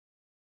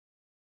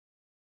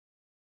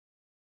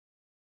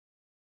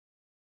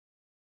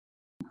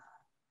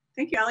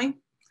Thank you, Ellie.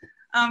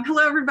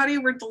 Hello, everybody.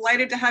 We're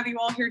delighted to have you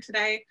all here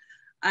today.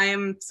 I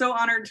am so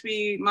honored to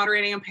be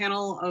moderating a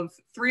panel of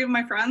 3 of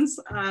my friends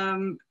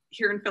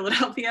here in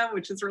Philadelphia,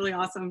 which is really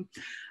awesome.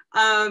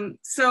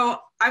 So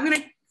I'm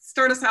going to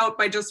start us out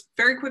by just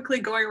very quickly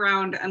going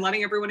around and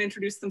letting everyone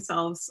introduce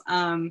themselves.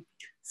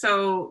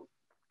 So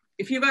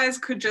if you guys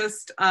could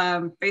just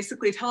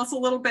basically tell us a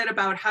little bit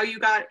about how you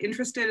got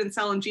interested in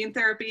cell and gene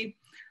therapy,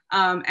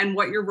 and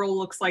what your role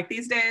looks like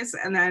these days.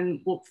 And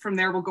then from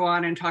there, we'll go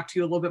on and talk to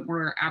you a little bit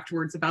more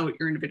afterwards about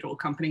your individual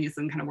companies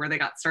and kind of where they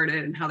got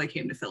started and how they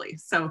came to Philly.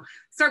 So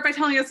start by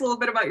telling us a little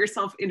bit about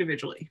yourself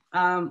individually.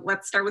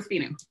 Let's start with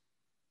Vinu.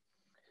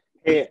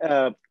 Hey,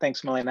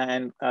 thanks, Melina.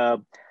 And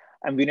I'm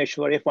Vinu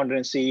Shwarya, founder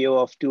and CEO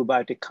of 2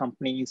 biotech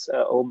companies,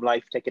 Om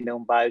Life Tech and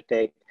Om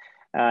Biotech.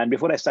 And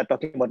before I start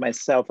talking about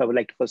myself, I would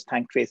like to first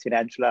thank Tracy and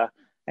Angela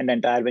and the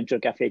entire Venture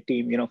Cafe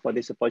team, for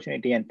this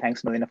opportunity. And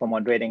thanks, Melina, for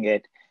moderating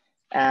it.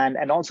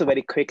 And also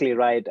very quickly,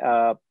 right,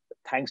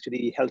 thanks to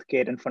the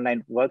healthcare and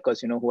frontline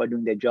workers, who are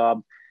doing their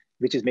job,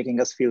 which is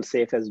making us feel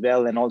safe as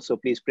well. And also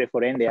please pray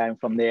for India. I'm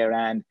from there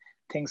and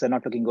things are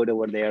not looking good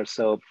over there.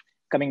 So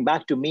coming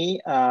back to me,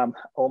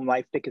 Om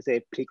Life Tech is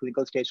a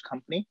preclinical stage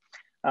company.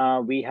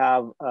 We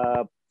have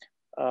a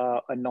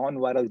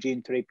non-viral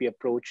gene therapy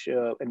approach,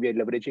 and we are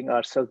leveraging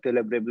our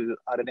self-deliverable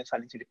RNA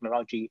silencing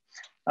technology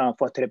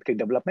for therapeutic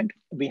development.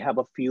 We have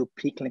a few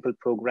preclinical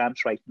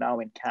programs right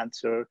now in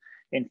cancer,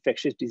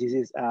 infectious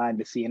diseases, and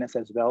the CNS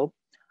as well.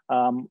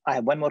 I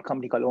have one more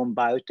company called Om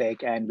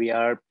Biotech, and we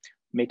are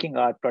making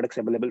our products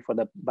available for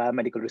the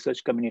biomedical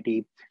research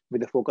community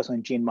with a focus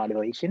on gene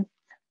modulation.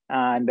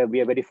 And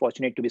we are very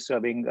fortunate to be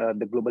serving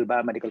the global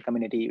biomedical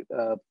community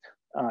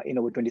in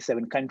over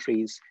 27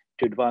 countries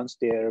to advance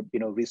their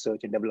research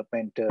and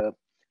development,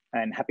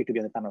 and happy to be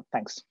on the panel.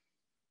 Thanks.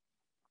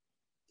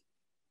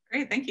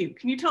 Great, thank you.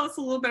 Can you tell us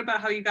a little bit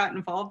about how you got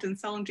involved in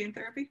cell and gene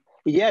therapy?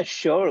 Yeah,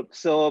 sure.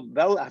 So,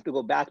 well, I have to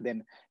go back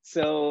then.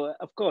 So,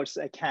 of course,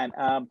 I can.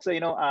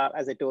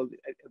 As I told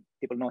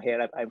people know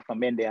here, I'm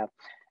from India,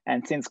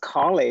 and since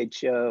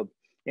college,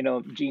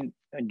 gene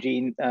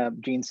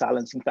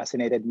silencing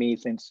fascinated me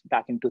since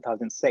back in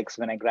 2006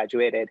 when I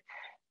graduated,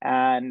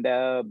 and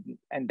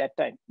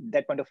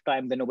that point of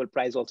time, the Nobel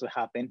Prize also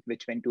happened,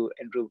 which went to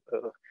Andrew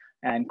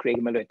and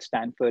Craig Miller at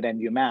Stanford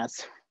and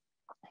UMass.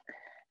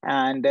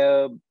 And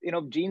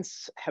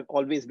genes have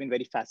always been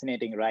very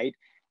fascinating, right?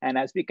 And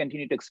as we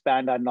continue to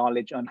expand our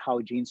knowledge on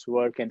how genes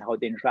work and how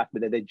they interact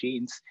with other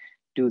genes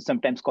to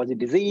sometimes cause a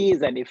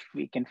disease, and if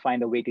we can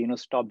find a way to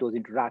stop those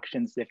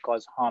interactions that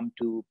cause harm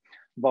to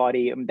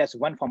body, that's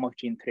one form of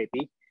gene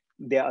therapy.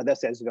 There are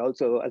others as well.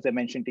 So as I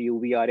mentioned to you,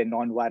 we are a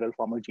non-viral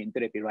form of gene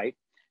therapy, right?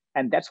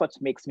 And that's what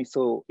makes me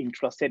so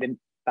interested and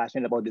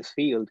passionate about this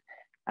field.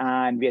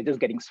 And we are just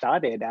getting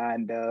started.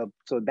 And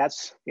so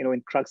that's,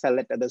 in crux, I'll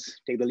let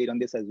others take the lead on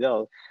this as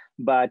well.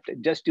 But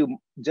just to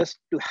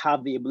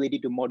have the ability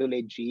to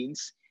modulate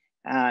genes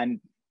and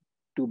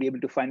to be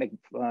able to find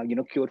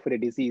a cure for a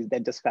disease,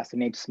 that just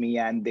fascinates me.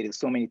 And there is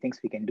so many things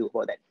we can do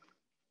about that.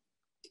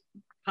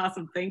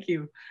 Awesome, thank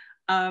you.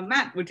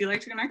 Matt, would you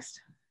like to go next?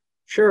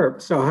 Sure.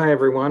 So hi,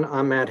 everyone.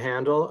 I'm Matt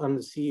Handel. I'm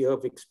the CEO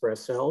of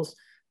Express Cells.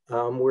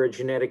 We're a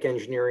genetic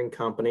engineering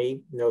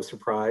company. No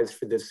surprise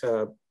for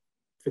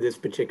this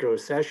particular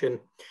session.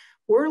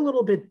 We're a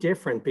little bit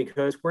different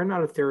because we're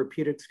not a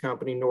therapeutics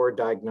company nor a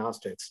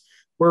diagnostics.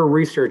 We're a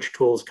research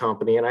tools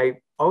company. And I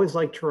always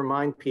like to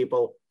remind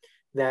people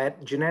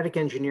that genetic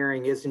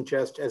engineering isn't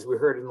just, as we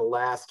heard in the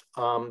last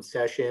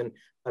session,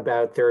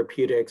 about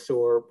therapeutics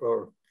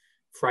or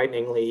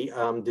frighteningly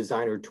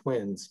designer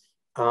twins.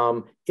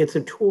 It's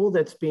a tool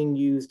that's being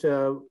used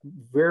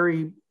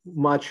very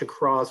much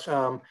across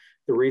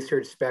the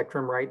research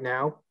spectrum right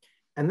now.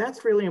 And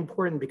that's really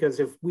important because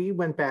if we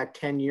went back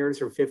 10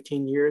 years or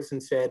 15 years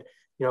and said,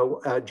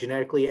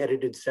 genetically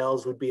edited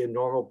cells would be a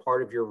normal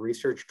part of your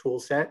research tool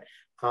set,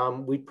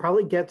 we'd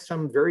probably get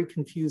some very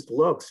confused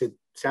looks. It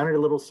sounded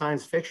a little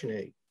science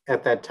fiction-y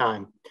at that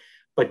time.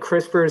 But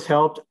CRISPR has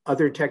helped,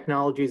 other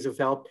technologies have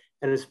helped,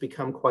 and it's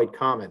become quite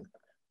common.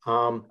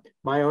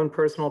 My own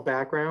personal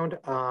background,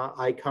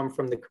 I come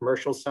from the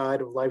commercial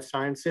side of life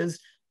sciences.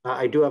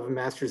 I do have a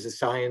master's of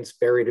science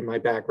buried in my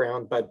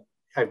background, but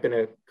I've been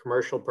a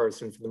commercial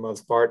person for the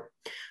most part.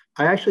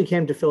 I actually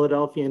came to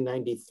Philadelphia in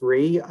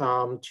 '93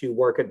 to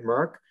work at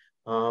Merck,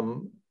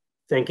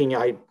 thinking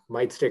I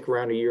might stick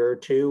around a year or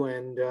two,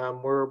 and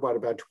we're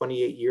about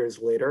 28 years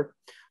later.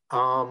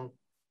 But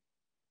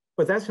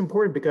that's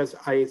important because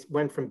I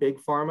went from big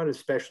pharma to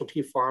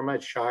specialty pharma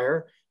at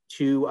Shire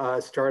to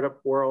startup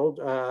world,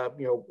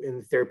 in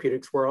the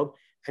therapeutics world,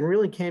 and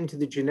really came to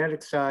the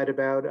genetic side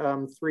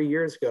about 3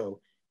 years ago.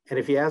 And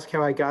if you ask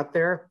how I got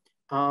there,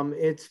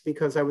 it's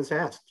because I was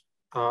asked.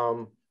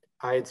 I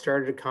had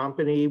started a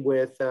company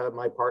with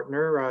my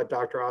partner,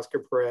 Dr. Oscar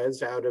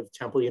Perez, out of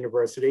Temple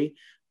University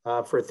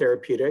for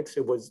therapeutics.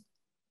 It was,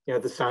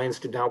 the science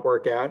did not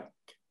work out,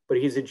 but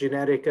he's a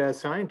genetic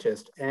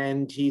scientist.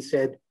 And he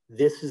said,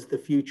 this is the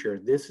future.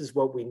 This is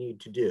what we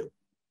need to do.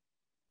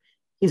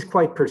 He's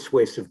quite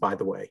persuasive, by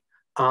the way.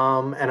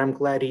 And I'm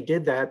glad he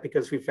did that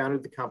because we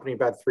founded the company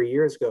about 3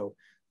 years ago.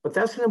 But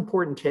that's an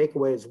important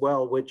takeaway as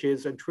well, which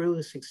is a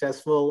truly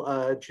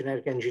successful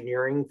genetic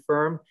engineering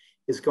firm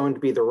is going to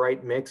be the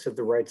right mix of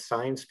the right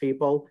science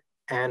people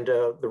and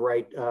the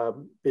right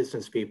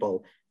business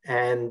people.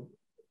 And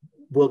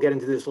we'll get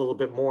into this a little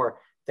bit more.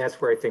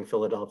 That's where I think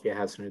Philadelphia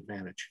has an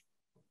advantage.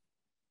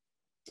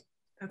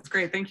 That's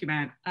great. Thank you,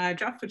 Matt.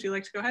 Jeff, would you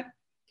like to go ahead?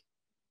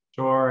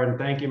 Sure. And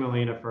thank you,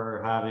 Melina,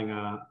 for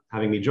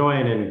having me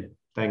join. And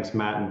thanks,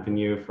 Matt and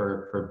Pinu,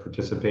 for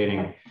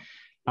participating.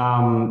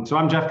 So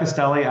I'm Jeff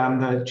Castelli. I'm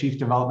the Chief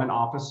Development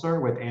Officer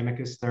with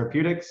Amicus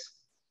Therapeutics.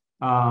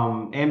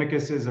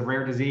 Amicus is a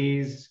rare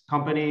disease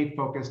company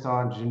focused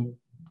on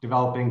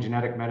developing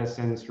genetic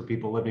medicines for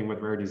people living with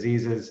rare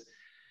diseases.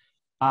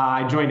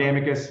 I joined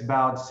Amicus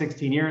about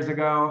 16 years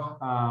ago.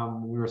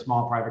 We were a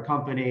small private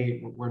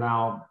company. We're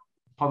now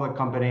a public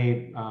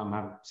company,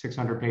 have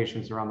 600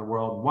 patients around the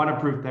world, one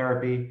approved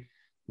therapy,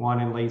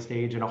 one in late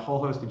stage, and a whole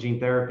host of gene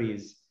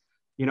therapies.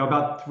 You know,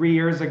 about 3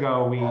 years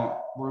ago, we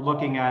were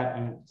looking at,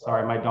 and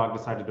sorry, my dog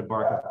decided to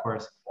bark, of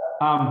course.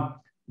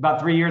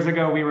 About 3 years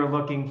ago, we were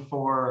looking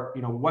for,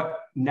 you know,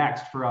 what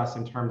next for us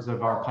in terms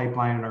of our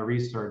pipeline and our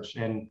research.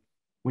 And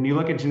when you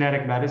look at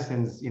genetic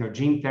medicines, you know,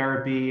 gene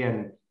therapy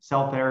and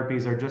cell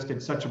therapies are just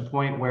at such a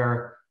point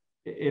where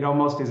it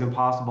almost is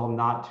impossible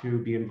not to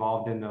be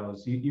involved in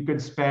those. You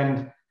could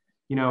spend,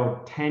 you know,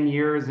 10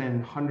 years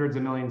and hundreds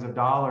of millions of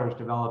dollars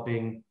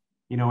developing,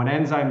 you know, an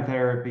enzyme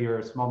therapy or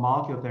a small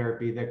molecule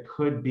therapy that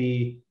could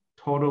be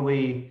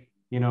totally,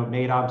 you know,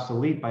 made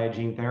obsolete by a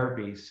gene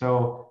therapy.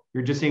 So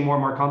you're just seeing more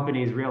and more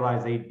companies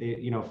realize they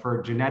you know,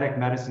 for genetic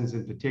medicines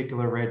in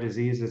particular, rare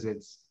diseases,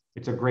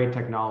 it's a great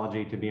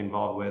technology to be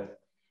involved with.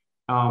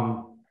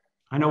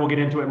 I know we'll get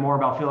into it more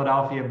about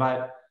Philadelphia,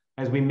 but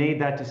as we made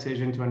that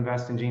decision to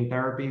invest in gene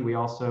therapy, we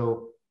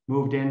also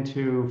moved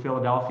into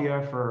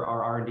Philadelphia for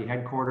our R&D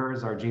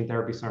headquarters, our Gene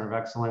Therapy Center of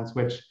Excellence,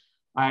 which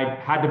I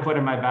had to put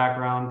in my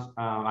background.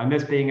 I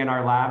miss being in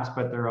our labs,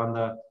 but they're on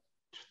the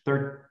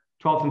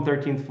 12th and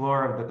 13th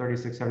floor of the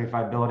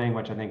 3675 building,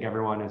 which I think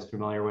everyone is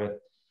familiar with.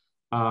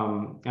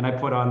 And I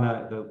put on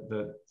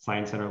the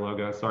Science Center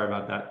logo, sorry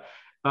about that.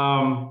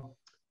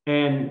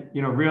 And,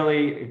 you know,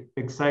 really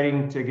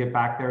exciting to get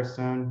back there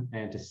soon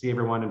and to see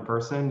everyone in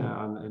person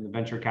in the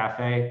Venture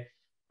Cafe.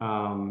 I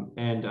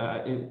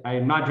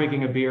am not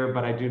drinking a beer,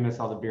 but I do miss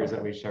all the beers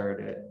that we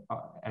shared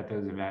at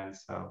those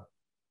events. So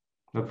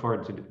look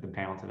forward to the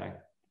panel today.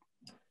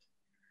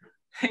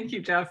 Thank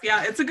you, Jeff.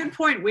 Yeah, it's a good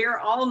point. We are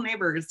all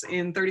neighbors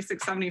in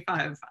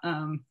 3675.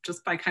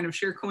 Just by kind of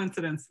sheer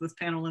coincidence, this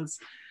panel is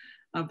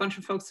a bunch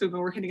of folks who have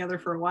been working together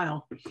for a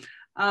while.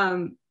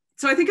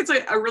 So I think it's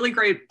a really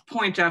great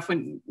point, Jeff,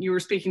 when you were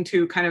speaking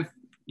to kind of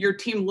your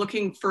team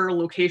looking for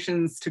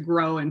locations to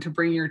grow and to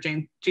bring your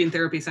Gene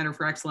Therapy Center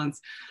for Excellence.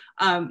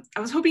 I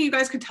was hoping you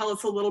guys could tell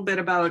us a little bit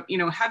about, you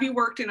know, have you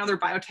worked in other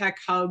biotech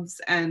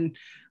hubs, and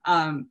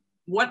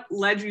what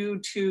led you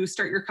to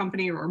start your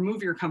company or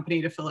move your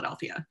company to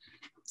Philadelphia?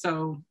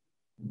 So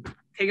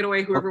take it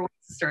away, whoever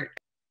wants to start.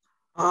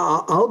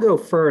 I'll go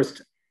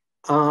first.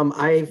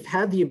 I've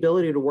had the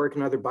ability to work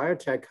in other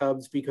biotech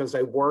hubs because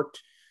I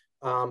worked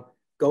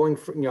going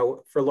for, you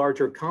know, for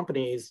larger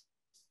companies.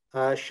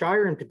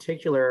 Shire in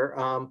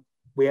particular,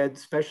 we had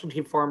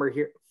specialty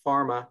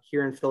pharma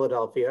here in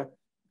Philadelphia.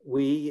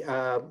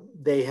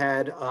 They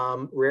had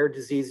rare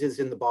diseases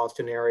in the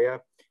Boston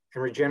area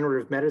and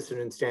regenerative medicine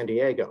in San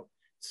Diego.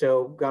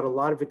 So got a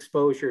lot of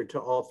exposure to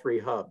all three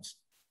hubs.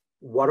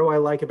 What do I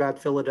like about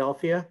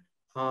Philadelphia?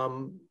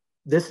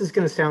 This is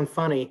going to sound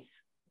funny.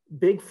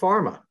 Big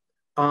pharma.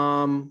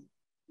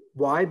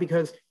 Why?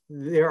 Because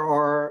there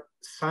are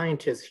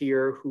scientists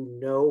here who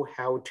know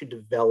how to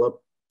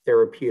develop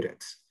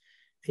therapeutics.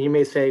 And you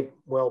may say,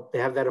 well, they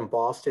have that in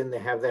Boston, they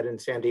have that in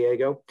San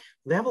Diego.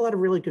 They have a lot of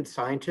really good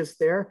scientists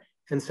there,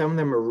 and some of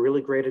them are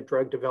really great at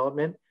drug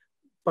development.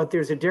 But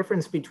there's a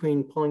difference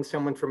between pulling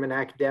someone from an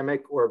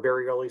academic or a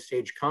very early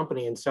stage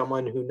company and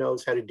someone who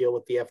knows how to deal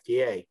with the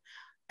FDA.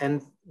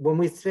 And when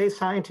we say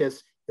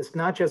scientists, it's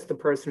not just the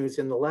person who's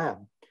in the lab.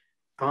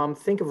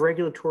 Think of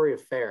regulatory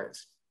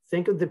affairs.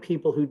 Think of the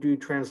people who do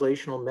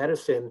translational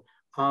medicine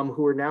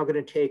who are now going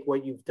to take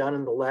what you've done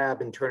in the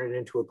lab and turn it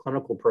into a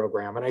clinical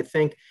program. And I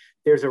think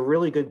there's a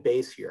really good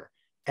base here.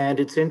 And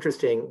it's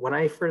interesting, when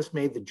I first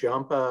made the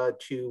jump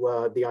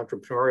to the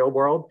entrepreneurial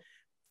world,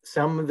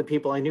 some of the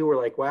people I knew were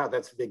like, wow,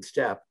 that's a big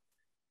step.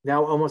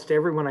 Now, almost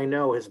everyone I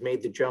know has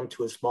made the jump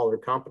to a smaller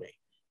company.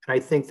 And I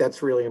think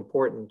that's really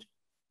important.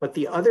 But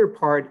the other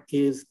part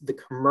is the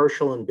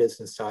commercial and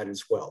business side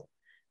as well.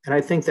 And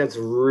I think that's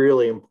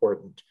really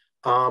important.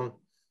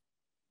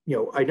 You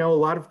know, I know a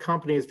lot of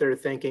companies that are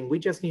thinking, we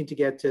just need to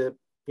get to,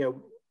 you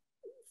know,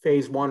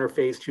 phase 1 or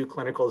phase 2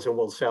 clinicals and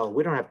we'll sell.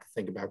 We don't have to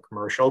think about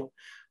commercial.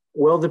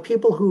 Well, the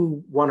people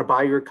who want to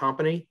buy your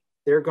company,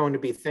 they're going to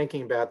be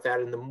thinking about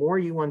that. And the more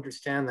you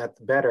understand that,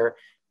 the better.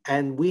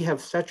 And we have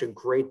such a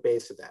great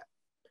base of that.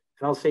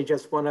 And I'll say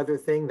just one other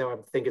thing, though I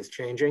think it's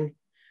changing.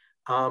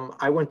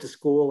 I went to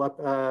school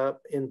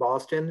up in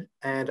Boston,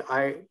 and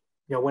you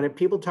know, when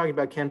people talk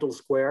about Kendall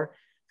Square,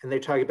 and they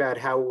talk about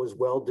how it was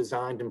well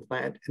designed and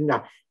planned.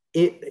 No,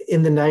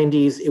 in the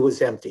 90s, it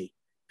was empty.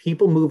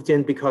 People moved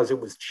in because it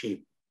was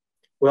cheap.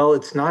 Well,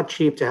 it's not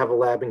cheap to have a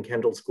lab in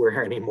Kendall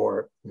Square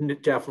anymore.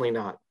 Definitely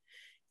not.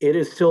 It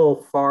is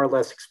still far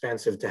less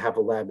expensive to have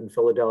a lab in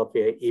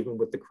Philadelphia, even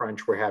with the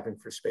crunch we're having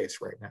for space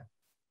right now.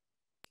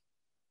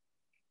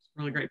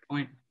 Really great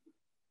point.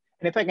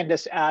 And if I can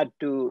just add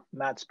to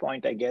Matt's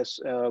point, I guess,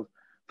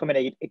 from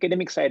an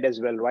academic side as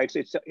well, right?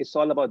 So it's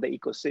all about the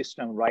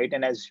ecosystem, right?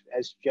 And as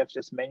Jeff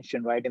just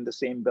mentioned, right, in the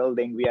same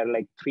building, we are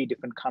like 3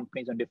 different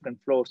companies on different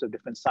floors of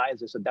different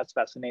sizes. So that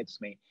fascinates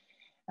me.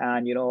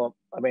 And, you know,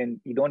 I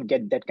mean, you don't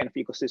get that kind of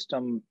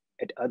ecosystem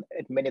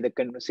at many of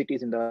the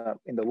cities in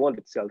the world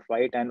itself,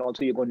 right? And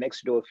also you go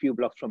next door, a few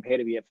blocks from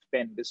here, we have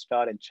Penn,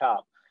 Vista, and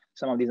CHOP,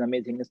 some of these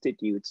amazing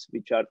institutes,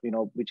 which are, you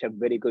know, which have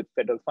very good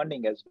federal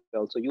funding as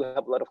well. So you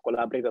have a lot of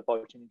collaborative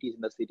opportunities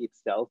in the city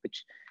itself,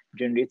 which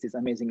generates this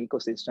amazing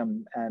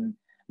ecosystem. And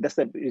that's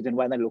the reason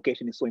why the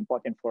location is so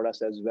important for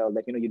us as well,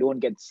 that, you know, you don't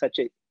get such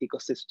an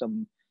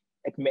ecosystem.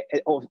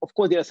 Of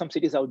course, there are some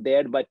cities out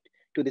there, but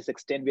to this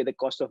extent where the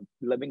cost of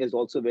living is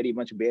also very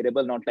much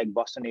bearable, not like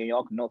Boston, New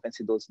York, no offense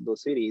to those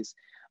cities,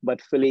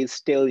 but Philly is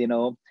still, you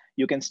know,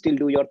 you can still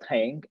do your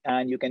thing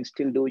and you can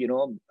still do, you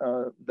know,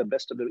 the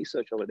best of the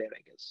research over there,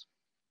 I guess.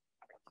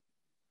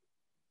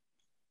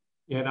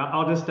 Yeah, and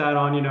I'll just add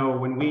on, you know,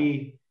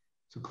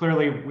 so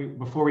clearly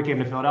before we came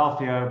to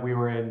Philadelphia, we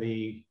were in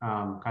the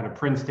kind of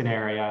Princeton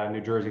area,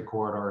 New Jersey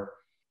corridor,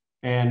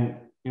 and,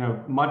 you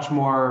know, much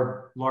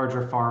more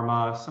larger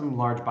pharma, some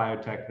large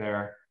biotech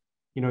there.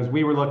 You know, as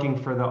we were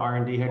looking for the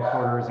R&D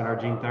headquarters in our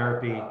gene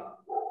therapy,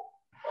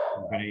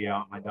 I'm gonna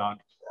yell at my dog.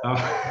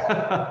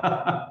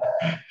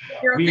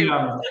 You're okay,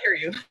 we'll hear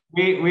you.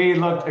 We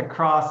looked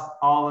across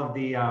all of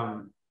the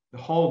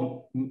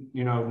whole,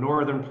 you know,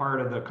 northern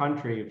part of the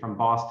country, from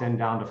Boston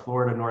down to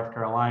Florida, North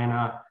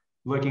Carolina,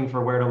 looking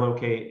for where to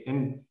locate.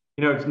 And,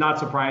 you know, it's not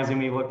surprising.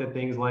 We looked at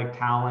things like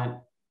talent,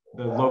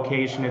 the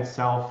location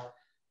itself,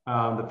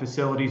 the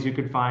facilities you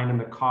could find, and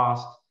the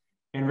cost.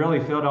 And really,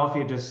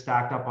 Philadelphia just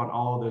stacked up on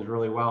all of those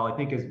really well. I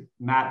think, as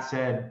Matt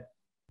said,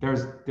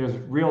 there's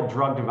real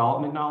drug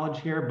development knowledge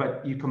here,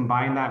 but you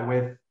combine that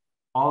with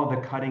all of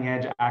the cutting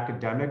edge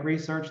academic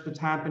research that's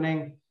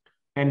happening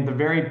and the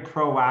very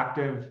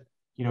proactive,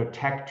 you know,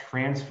 tech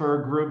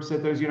transfer groups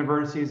at those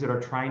universities that are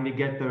trying to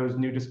get those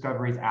new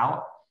discoveries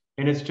out.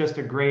 And it's just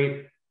a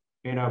great,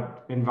 you know,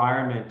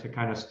 environment to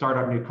kind of start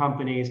up new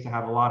companies, to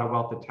have a lot of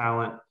wealth of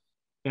talent.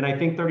 And I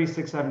think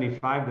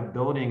 3675, the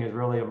building, is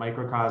really a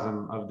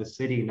microcosm of the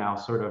city now,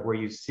 sort of, where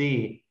you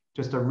see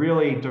just a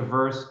really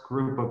diverse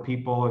group of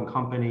people and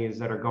companies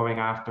that are going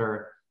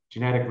after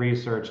genetic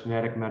research,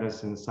 genetic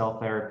medicine, cell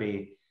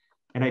therapy.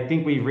 And I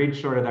think we've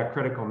reached sort of that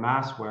critical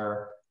mass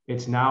where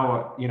it's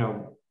now, you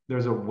know,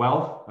 there's a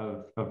wealth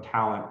of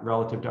talent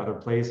relative to other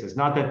places.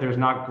 Not that there's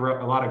not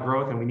a lot of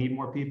growth and we need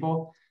more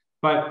people,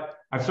 but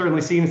I've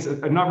certainly seen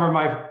a number of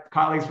my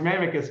colleagues from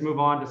Amicus move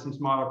on to some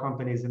smaller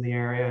companies in the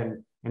area,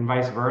 and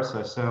vice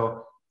versa.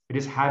 So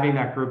just having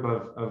that group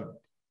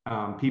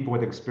of people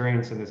with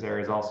experience in this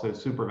area is also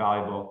super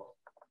valuable.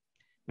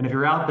 And if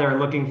you're out there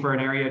looking for an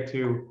area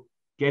to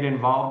get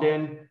involved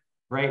in,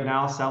 right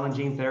now, cell and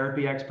gene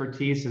therapy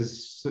expertise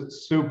is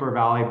super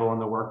valuable in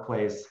the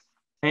workplace.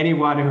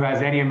 Anyone who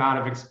has any amount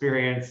of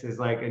experience is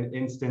like an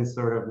instant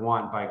sort of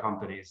want by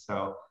companies.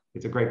 So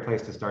it's a great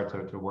place to start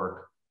to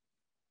work.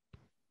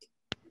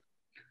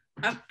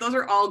 Those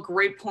are all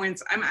great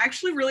points. I'm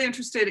actually really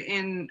interested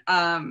in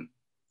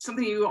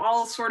something you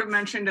all sort of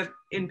mentioned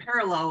in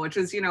parallel, which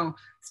is, you know,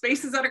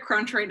 space is at a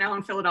crunch right now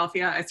in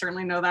Philadelphia. I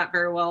certainly know that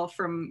very well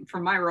from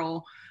my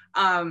role.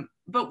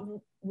 But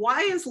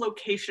why is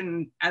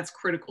location as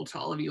critical to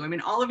all of you? I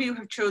mean, all of you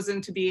have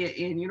chosen to be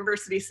in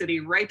University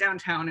City, right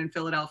downtown in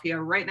Philadelphia,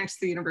 right next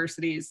to the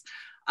universities.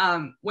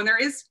 When there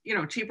is, you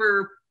know,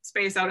 cheaper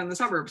space out in the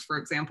suburbs, for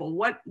example,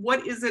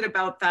 what is it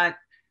about that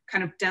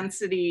kind of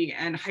density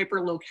and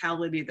hyper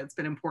locality that's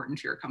been important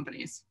to your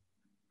companies?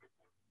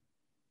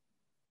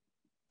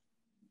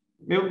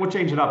 We'll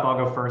change it up. I'll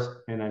go first.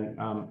 And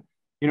then,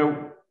 you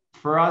know,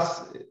 for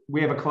us,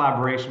 we have a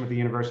collaboration with the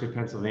University of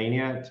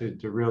Pennsylvania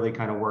to really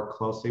kind of work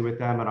closely with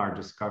them on our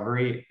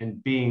discovery,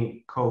 and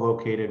being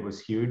co-located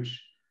was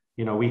huge.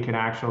 You know, we can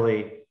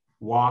actually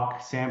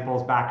walk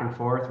samples back and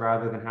forth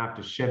rather than have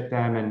to ship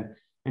them.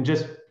 And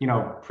just, you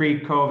know,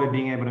 pre-COVID,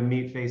 being able to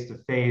meet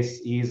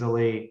face-to-face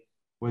easily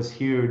was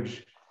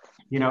huge.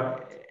 You know,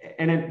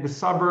 and in the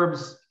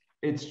suburbs,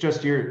 it's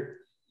just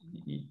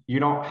you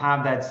don't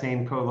have that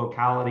same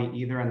co-locality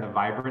either, in the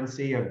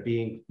vibrancy of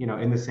being, you know,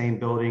 in the same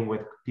building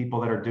with people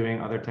that are doing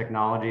other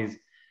technologies.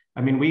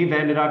 I mean, we've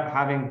ended up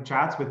having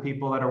chats with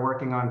people that are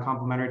working on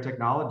complementary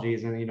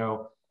technologies, and, you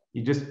know,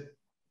 you just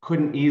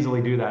couldn't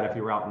easily do that if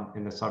you were out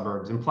in the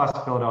suburbs. And plus,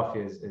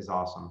 Philadelphia is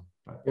awesome.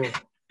 But. Yeah.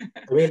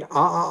 I mean,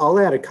 I'll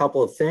add a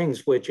couple of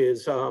things, which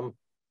is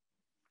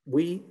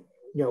we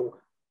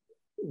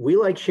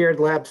like shared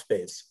lab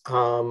space.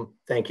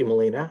 Thank you,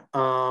 Melina.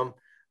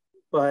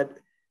 But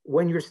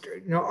when you're,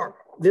 you know,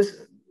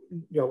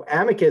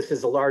 Amicus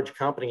is a large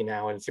company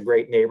now, and it's a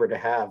great neighbor to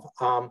have.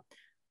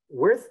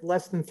 We're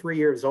less than 3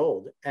 years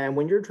old. And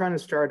when you're trying to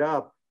start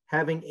up,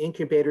 having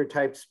incubator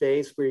type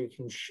space where you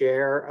can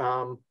share,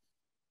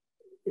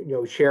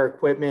 share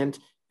equipment,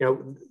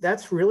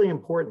 that's really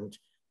important.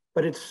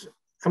 But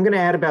I'm going to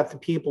add about the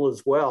people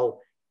as well.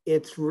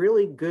 It's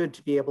really good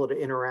to be able to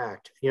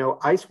interact.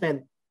 I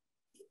spent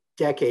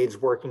decades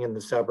working in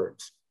the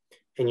suburbs,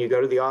 and you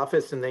go to the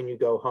office and then you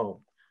go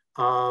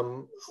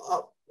home.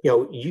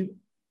 You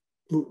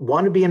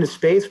want to be in a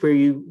space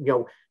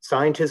where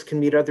scientists can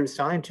meet other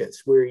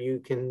scientists, where you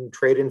can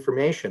trade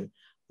information.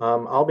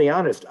 I'll be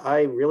honest,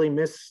 I really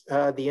miss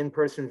the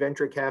in-person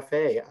venture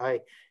cafe.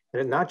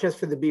 And not just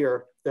for the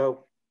beer,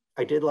 though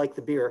I did like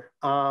the beer.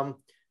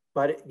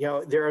 But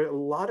there are a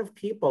lot of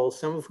people,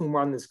 some of whom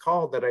are on this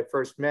call, that I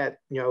first met,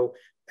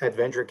 at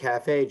Venture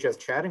Cafe, just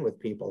chatting with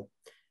people.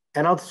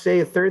 And I'll say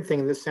a third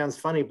thing, and this sounds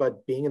funny,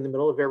 but being in the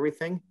middle of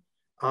everything,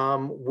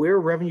 we're a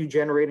revenue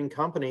generating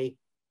company.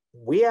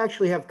 We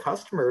actually have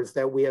customers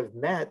that we have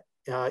met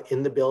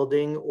in the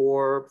building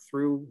or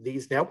through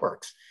these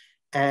networks.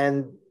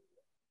 And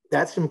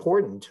that's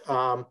important.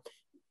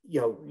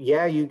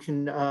 You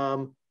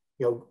can,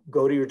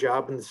 go to your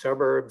job in the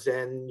suburbs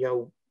and,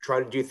 try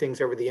to do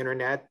things over the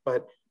internet,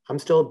 but I'm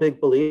still a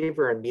big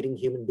believer in meeting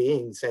human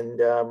beings and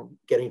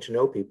getting to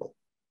know people.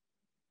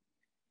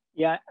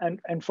 Yeah,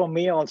 and for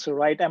me also,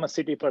 right, I'm a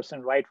city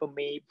person, right? For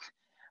me,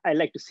 I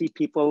like to see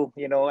people,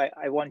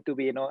 I want to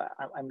be,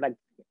 I'm like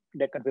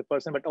that kind of a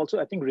person, but also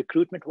I think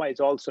recruitment wise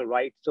also,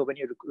 right? So when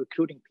you're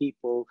recruiting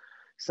people,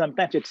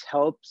 sometimes it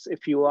helps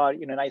if you are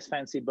in a nice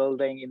fancy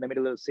building in the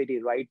middle of the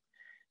city, right?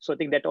 So I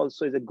think that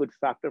also is a good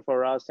factor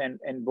for us, and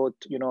both,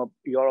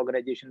 your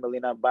organization,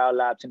 Melina,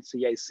 BioLabs, and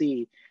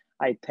CIC,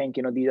 I think,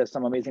 these are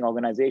some amazing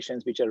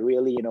organizations which are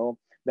really,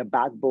 the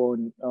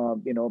backbone,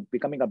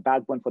 becoming a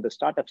backbone for the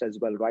startups as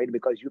well, right?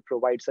 Because you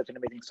provide such an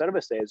amazing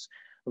services,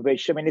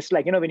 which, it's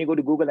like, when you go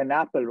to Google and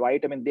Apple,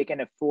 right? They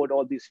can afford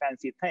all these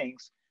fancy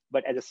things,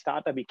 but as a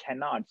startup, we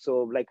cannot.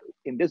 So like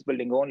in this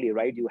building only,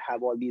 right? You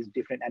have all these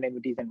different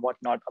amenities and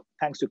whatnot.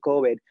 Thanks to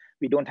COVID,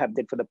 we don't have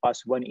that for the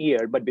past 1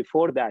 year, but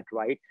before that,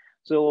 right?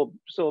 So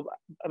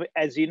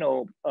as you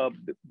know,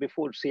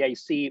 before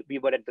CIC, we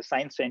were at the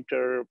Science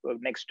Center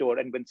next door.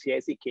 And when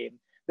CIC came,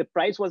 the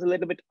price was a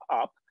little bit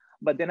up,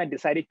 but then I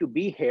decided to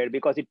be here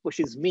because it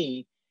pushes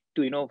me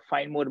to,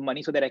 find more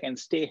money so that I can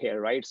stay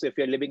here, right? So if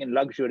you're living in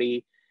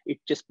luxury, it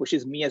just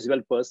pushes me as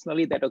well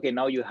personally that, okay,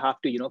 now you have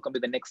to, come to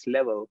the next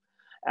level.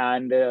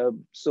 And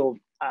so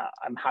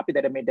I'm happy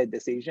that I made that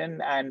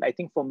decision. And I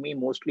think for me,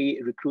 mostly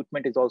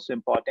recruitment is also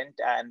important.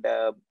 And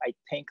I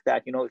think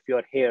that, if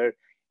you're here,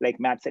 like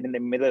Matt said, in the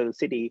middle of the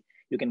city,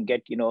 you can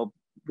get, you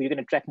can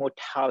attract more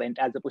talent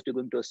as opposed to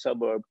going to a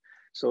suburb.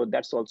 So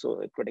that's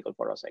also critical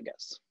for us, I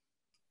guess.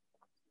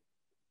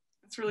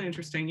 That's really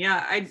interesting.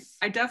 Yeah,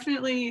 I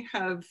definitely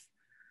have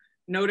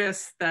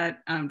noticed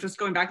that, just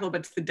going back a little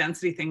bit to the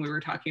density thing we were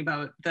talking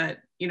about, that,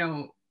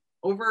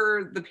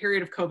 over the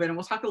period of COVID, and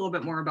we'll talk a little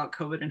bit more about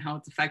COVID and how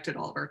it's affected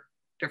all of our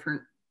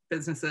different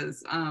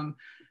businesses.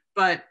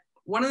 But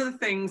one of the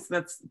things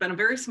that's been a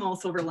very small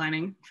silver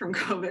lining from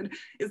COVID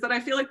is that I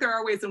feel like there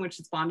are ways in which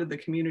it's bonded the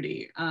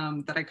community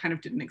that I kind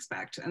of didn't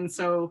expect. And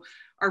so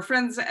our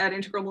friends at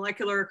Integral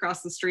Molecular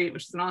across the street,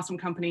 which is an awesome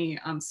company,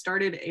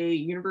 started a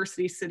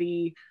University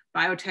City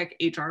biotech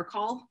HR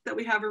call that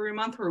we have every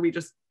month, where we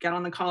just get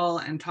on the call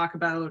and talk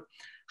about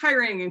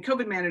hiring and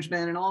COVID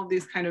management and all of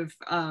these kind of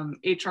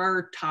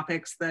HR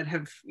topics that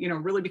have,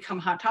 really become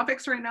hot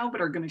topics right now,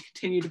 but are going to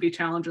continue to be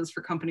challenges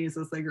for companies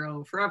as they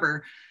grow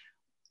forever.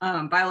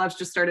 BioLabs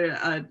just started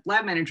a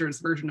lab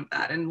manager's version of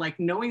that, and like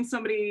knowing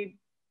somebody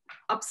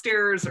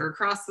upstairs or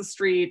across the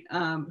street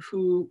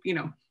who,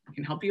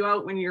 can help you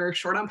out when you're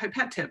short on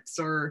pipette tips,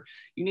 or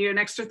you need an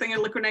extra thing of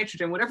liquid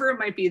nitrogen, whatever it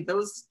might be,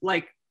 those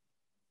like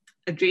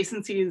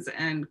adjacencies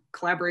and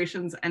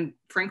collaborations and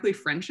frankly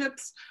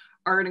friendships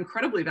are an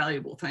incredibly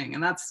valuable thing.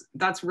 And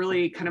that's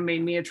really kind of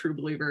made me a true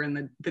believer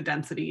in the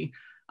density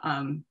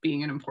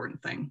being an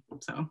important thing.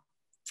 So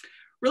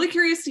really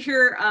curious to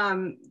hear,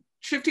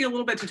 shifting a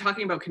little bit to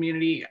talking about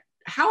community,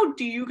 how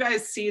do you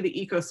guys see the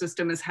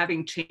ecosystem as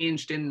having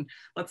changed in,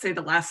 let's say,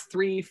 the last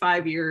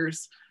 3-5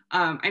 years?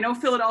 I know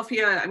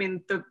Philadelphia,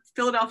 the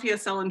Philadelphia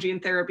cell and gene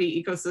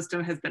therapy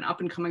ecosystem has been up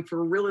and coming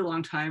for a really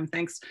long time,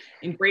 thanks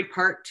in great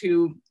part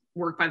to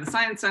work by the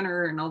Science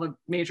Center and all the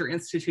major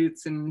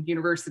institutes and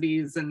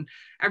universities and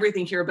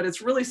everything here, but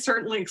it's really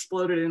certainly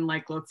exploded in,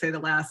 like, let's say the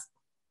last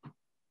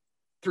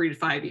 3 to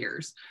 5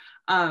 years.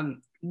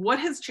 What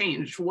has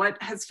changed?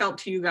 What has felt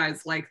to you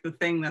guys like the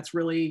thing that's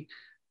really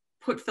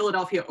put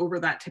Philadelphia over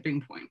that tipping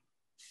point?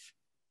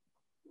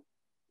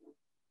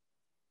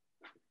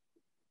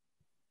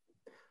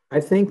 I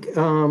think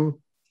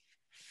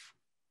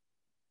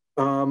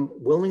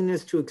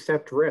willingness to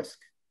accept risk.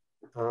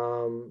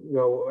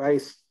 I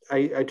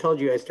told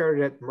you I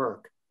started at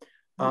Merck.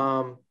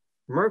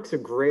 Merck's a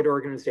great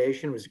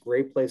organization. It was a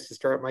great place to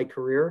start my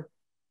career,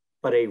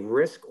 but a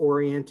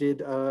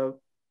risk-oriented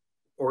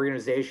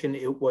organization,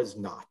 it was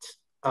not.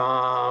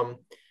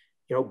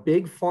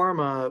 big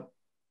pharma,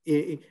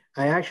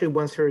 I actually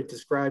once heard it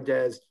described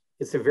as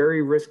it's a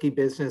very risky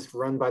business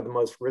run by the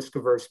most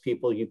risk-averse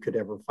people you could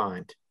ever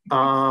find.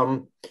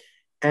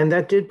 And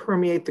that did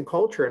permeate the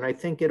culture. And I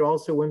think it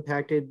also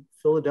impacted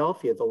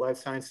Philadelphia, the life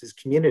sciences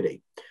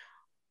community.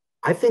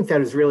 I think that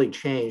has really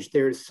changed.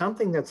 There's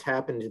something that's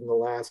happened in the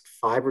last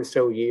 5 or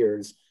so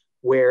years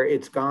where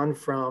it's gone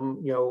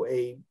from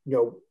a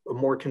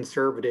more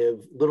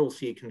conservative, little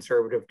c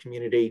conservative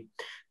community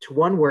to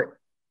one where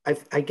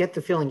I get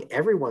the feeling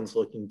everyone's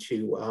looking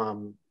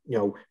to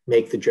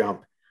make the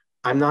jump.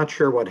 I'm not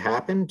sure what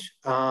happened,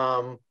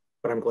 but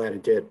I'm glad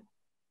it did.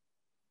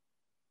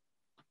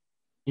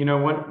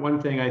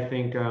 One thing I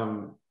think,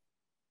 and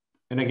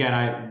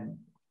again,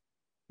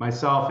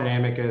 myself and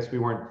Amicus, we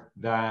weren't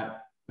that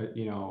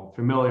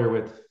familiar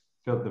with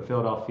the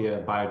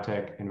Philadelphia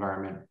biotech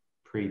environment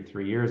pre 2 or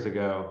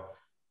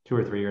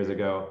 3 years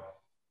ago.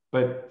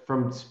 But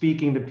from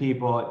speaking to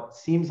people, it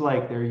seems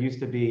like there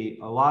used to be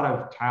a lot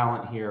of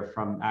talent here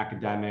from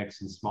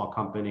academics and small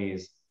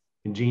companies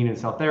in gene and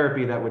cell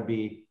therapy that would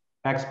be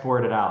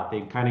exported out.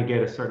 They'd kind of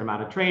get a certain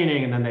amount of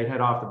training and then they'd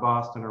head off to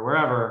Boston or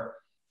wherever.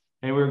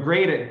 And we were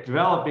great at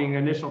developing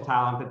initial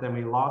talent, but then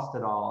we lost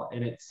it all.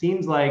 And it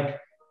seems like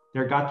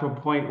there got to a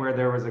point where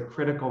there was a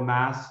critical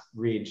mass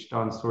reached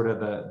on sort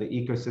of the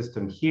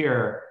ecosystem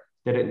here,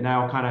 that it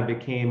now kind of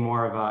became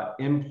more of an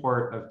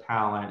import of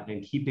talent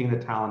and keeping the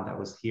talent that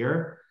was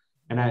here.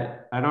 And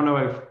I don't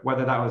know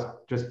whether that was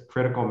just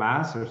critical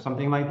mass or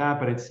something like that,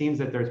 but it seems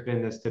that there's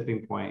been this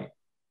tipping point,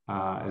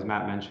 as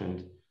Matt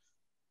mentioned.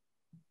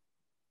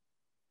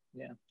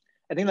 Yeah,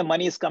 I think the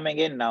money is coming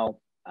in now.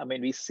 I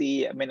mean, we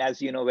see,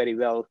 as you know very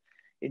well,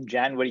 in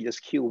January,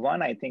 just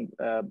Q1, I think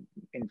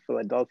in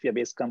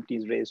Philadelphia-based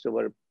companies raised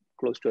over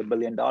close to $1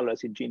 billion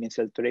in gene and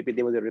cell therapy.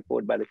 There was a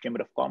report by the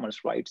Chamber of Commerce,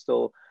 right?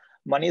 So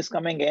money is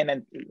coming in,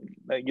 and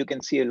you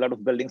can see a lot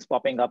of buildings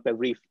popping up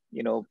every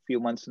few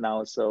months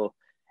now. So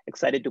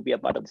excited to be a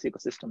part of this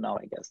ecosystem now,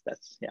 I guess.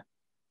 Yeah.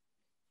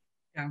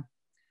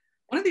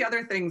 One of the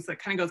other things that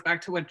kind of goes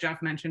back to what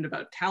Jeff mentioned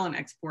about talent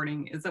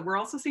exporting is that we're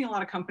also seeing a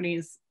lot of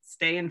companies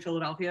stay in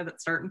Philadelphia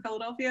that start in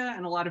Philadelphia,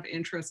 and a lot of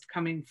interest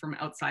coming from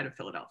outside of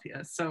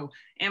Philadelphia. So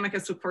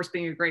Amicus, of course,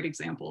 being a great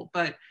example,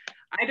 but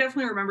I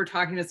definitely remember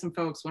talking to some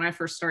folks when I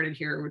first started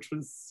here, which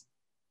was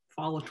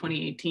fall of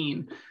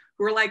 2018,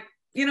 who were like,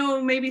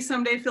 maybe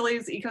someday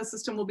Philly's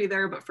ecosystem will be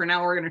there, but for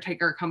now we're going to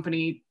take our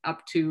company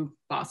up to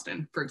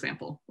Boston, for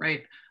example,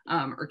 right?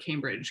 Or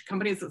Cambridge.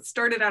 Companies that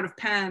started out of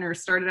Penn or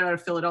started out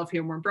of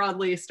Philadelphia more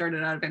broadly,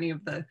 started out of any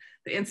of the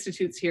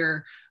institutes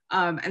here.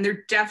 And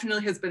there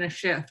definitely has been a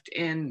shift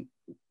in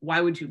why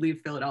would you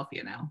leave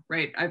Philadelphia now,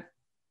 right? I've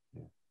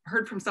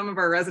heard from some of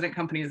our resident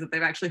companies that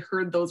they've actually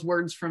heard those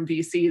words from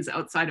VCs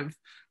outside of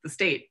the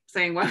state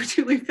saying, why would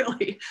you leave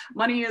Philly?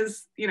 Money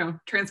is,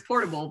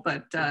 transportable,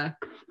 but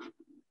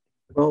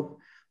well,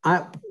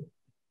 there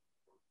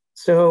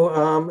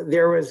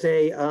was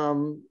a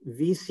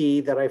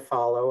VC that I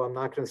follow. I'm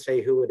not going to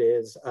say who it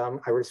is.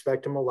 I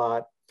respect him a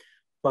lot,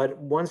 but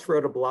once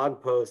wrote a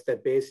blog post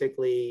that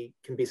basically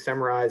can be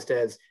summarized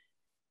as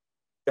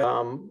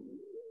the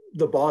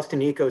Boston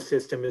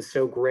ecosystem is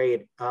so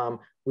great.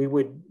 We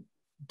would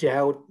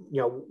doubt,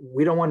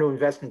 we don't want to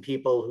invest in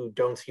people who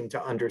don't seem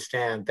to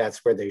understand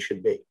that's where they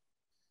should be.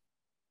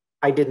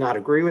 I did not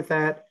agree with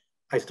that.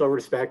 I still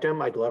respect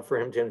him. I'd love for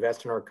him to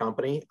invest in our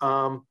company.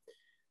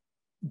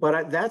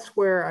 But that's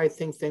where I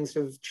think things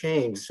have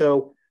changed.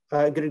 So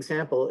a good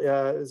example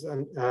is,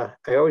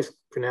 I always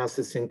pronounce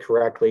this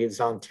incorrectly,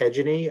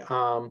 Zontegeny,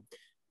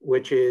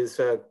 which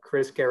is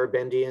Chris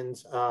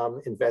Garabendian's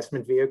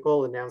investment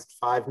vehicle, announced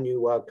 5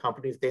 new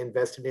companies they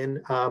invested in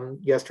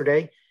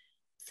yesterday.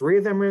 3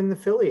 of them are in the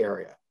Philly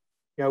area.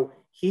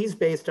 He's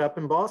based up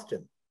in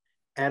Boston.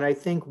 And I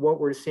think what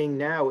we're seeing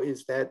now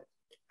is that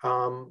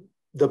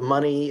the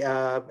money,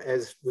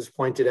 as was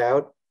pointed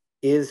out,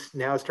 is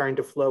now starting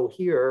to flow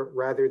here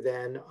rather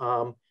than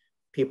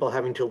people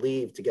having to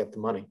leave to get the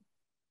money.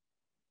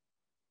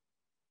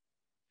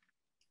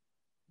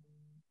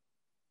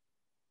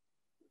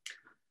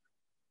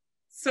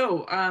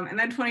 So, and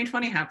then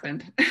 2020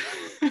 happened.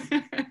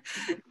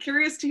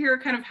 Curious to hear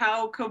kind of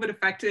how COVID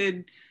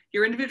affected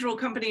your individual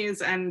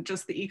companies and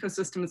just the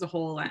ecosystem as a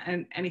whole,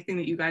 and anything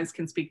that you guys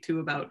can speak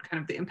to about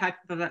kind of the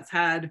impact that that's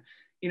had,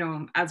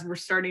 as we're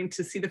starting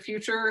to see the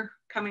future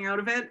coming out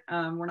of it.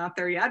 We're not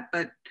there yet,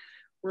 but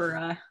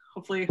we're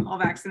hopefully all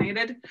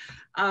vaccinated.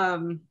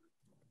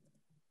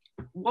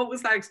 What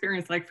was that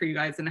experience like for you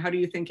guys, and how do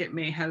you think it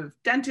may have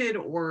dented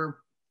or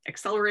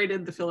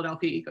accelerated the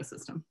Philadelphia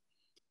ecosystem?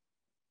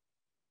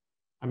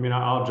 I mean,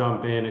 I'll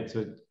jump in.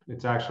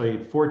 It's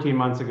actually 14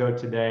 months ago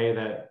today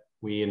that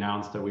we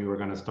announced that we were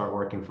going to start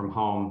working from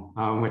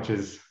home, which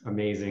is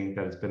amazing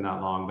that it's been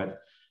that long. But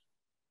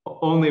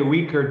only a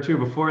week or 2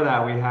 before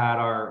that, we had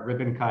our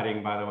ribbon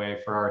cutting, by the way,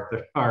 for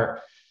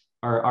our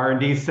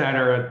R&D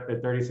center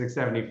at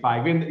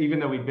 3675. Even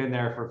though we'd been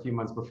there for a few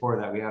months before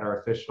that, we had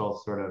our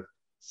official sort of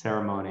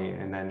ceremony,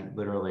 and then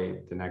literally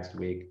the next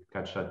week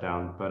got shut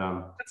down. But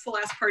that's the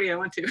last party I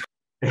went to.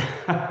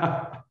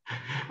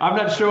 I'm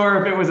not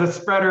sure if it was a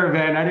spreader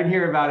event. I didn't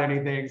hear about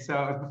anything.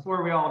 So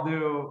before we all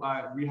knew,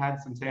 we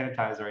had some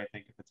sanitizer, I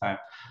think, at the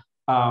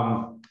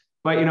time.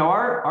 But you know,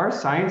 our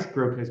science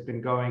group has been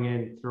going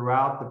in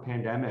throughout the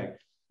pandemic.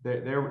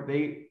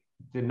 They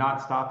did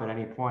not stop at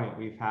any point.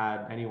 We've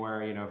had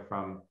anywhere, you know,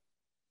 from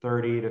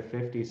 30 to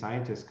 50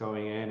 scientists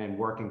going in and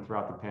working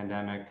throughout the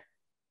pandemic.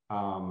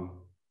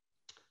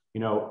 You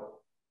know,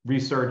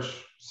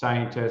 research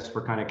scientists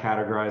were kind of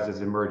categorized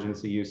as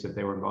emergency use if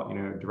they were, you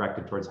know,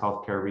 directed towards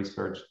healthcare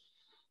research.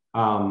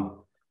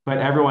 But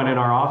everyone in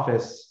our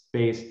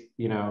office-based,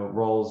 you know,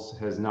 roles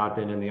has not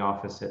been in the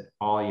office at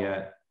all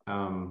yet.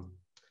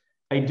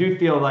 I do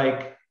feel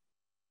like,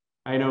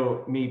 I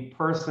know me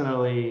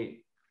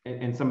personally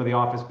and some of the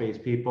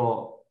office-based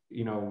people,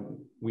 you know,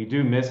 we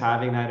do miss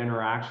having that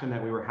interaction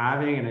that we were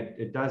having, and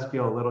it does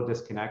feel a little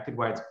disconnected,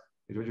 which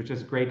is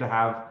just great to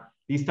have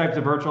these types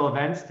of virtual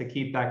events to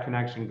keep that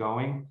connection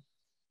going.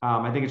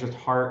 I think it's just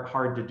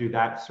hard to do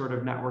that sort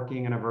of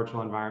networking in a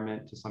virtual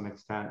environment to some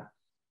extent.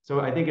 So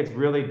I think it's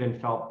really been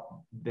felt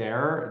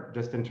there,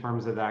 just in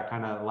terms of that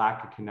kind of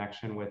lack of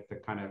connection with the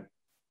kind of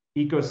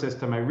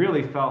ecosystem. I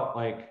really felt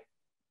like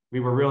we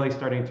were really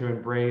starting to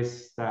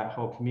embrace that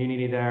whole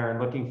community there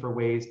and looking for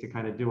ways to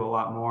kind of do a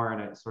lot more.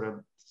 And it sort of,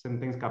 some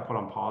things got put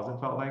on pause, it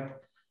felt like.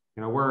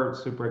 You know, we're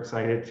super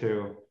excited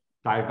to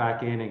dive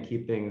back in and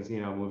keep things,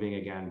 you know, moving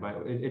again.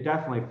 But it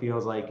definitely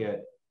feels like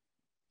it,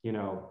 you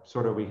know,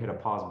 sort of we hit a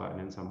pause button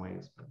in some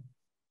ways.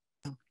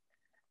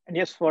 And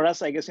yes, for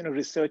us, I guess, you know,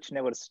 research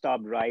never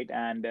stopped, right?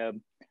 And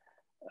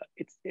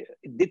it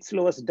did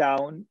slow us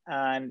down,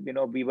 and, you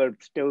know, we were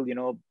still, you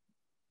know,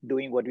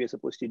 doing what we were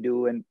supposed to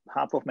do, and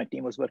half of my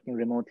team was working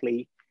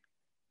remotely.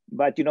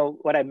 But, you know,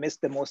 what I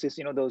missed the most is,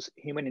 you know, those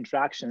human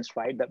interactions,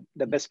 right?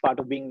 The best part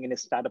of being in a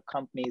startup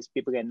company is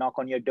people can knock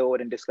on your door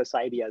and discuss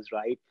ideas,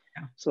 right?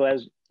 Yeah. So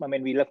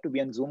we love to be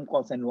on Zoom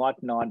calls and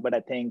whatnot, but I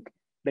think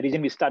the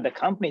reason we start the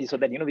company is so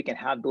that, you know, we can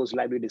have those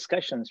lively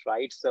discussions,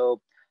 right?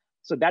 So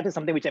that is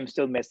something which I'm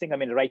still missing. I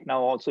mean, right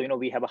now also, you know,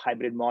 we have a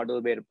hybrid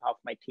model where half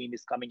my team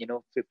is coming, you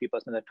know, 50%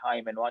 of the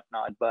time and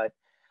whatnot. But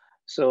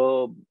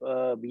so,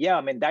 yeah,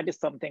 I mean, that is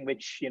something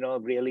which, you know,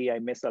 really I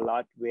miss a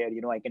lot, where,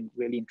 you know, I can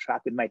really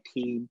interact with my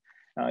team,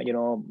 you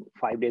know,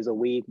 5 days a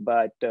week,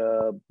 but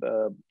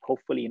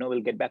hopefully, you know,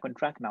 we'll get back on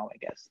track now, I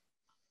guess.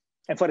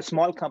 And for a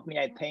small company,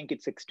 I think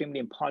it's extremely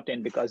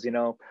important because, you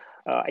know,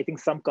 I think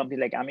some companies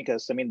like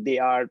Amicus, I mean,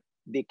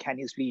 they can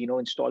easily, you know,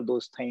 install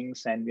those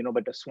things, and, you know,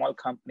 but a small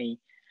company,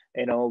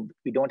 you know,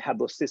 we don't have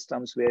those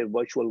systems where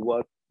virtual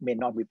work may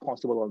not be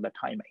possible all the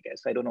time, I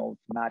guess. I don't know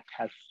if Matt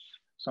has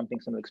some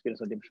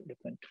experience or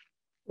different.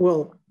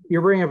 Well,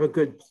 you're bringing up a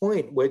good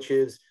point, which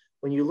is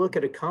when you look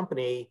at a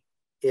company,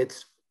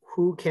 it's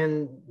who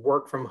can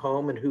work from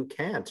home and who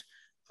can't.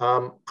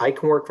 I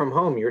can work from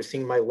home. You're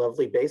seeing my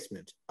lovely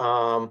basement.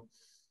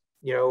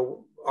 You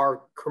know,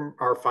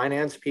 our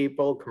finance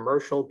people,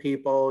 commercial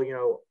people, you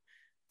know,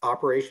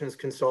 operations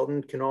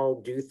consultant can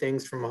all do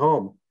things from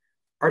home.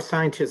 Our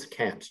scientists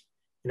can't.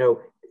 You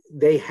know,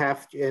 they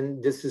have to,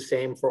 and this is the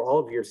same for all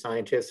of your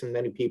scientists and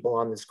many people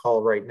on this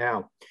call right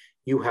now.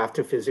 You have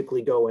to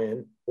physically go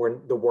in,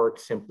 or the work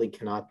simply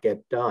cannot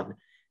get done.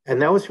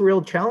 And that was a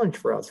real challenge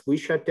for us. We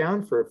shut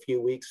down for a few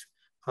weeks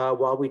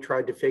while we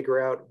tried to figure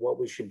out what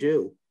we should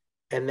do.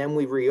 And then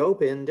we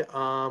reopened, you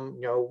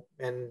know,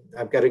 and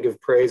I've got to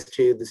give praise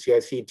to the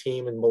CIC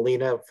team and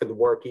Melina for the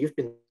work you've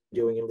been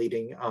doing and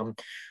leading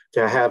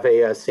to have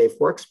a safe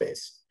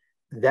workspace.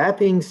 That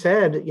being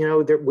said, you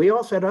know, we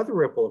also had other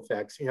ripple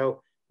effects. You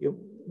know,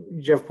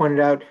 Jeff pointed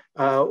out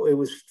it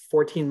was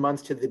 14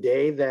 months to the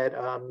day that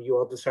you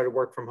all decided to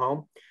work from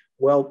home.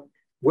 Well,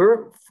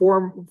 we're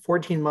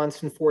 14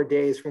 months and 4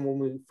 days from when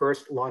we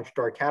first launched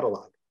our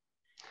catalog.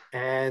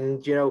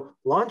 And, you know,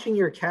 launching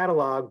your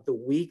catalog the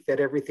week that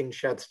everything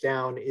shuts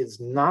down is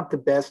not the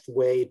best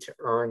way to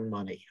earn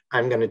money.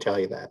 I'm going to tell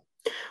you that.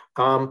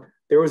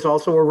 There was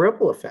also a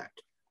ripple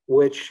effect,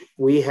 which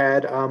we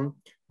had,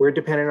 we're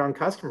dependent on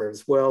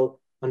customers. Well,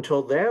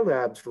 until their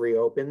labs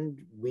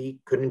reopened, we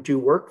couldn't do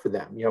work for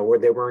them, you know, or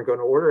they weren't going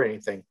to order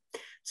anything.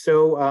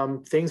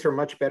 So things are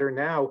much better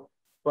now,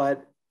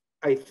 but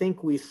I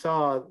think we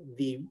saw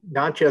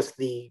not just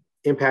the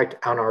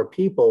impact on our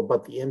people,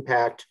 but the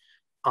impact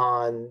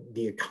on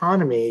the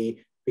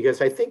economy,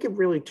 because I think it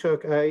really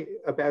took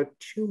about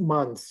 2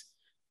 months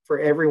for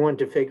everyone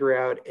to figure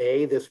out,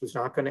 A, this was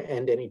not going to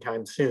end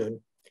anytime soon,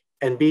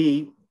 and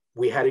B,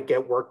 we had to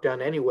get work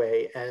done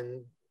anyway.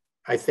 And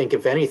I think,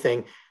 if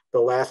anything, the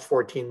last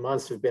 14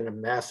 months have been a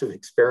massive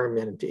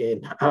experiment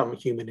in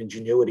human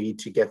ingenuity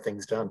to get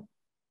things done.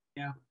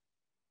 Yeah,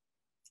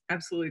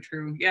 absolutely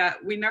true. Yeah,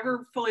 we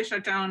never fully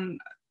shut down,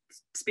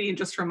 speaking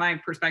just from my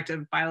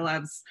perspective,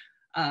 BioLabs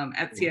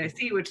at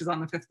CIC, which is on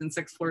the 5th and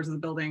 6th floors of the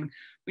building.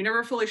 We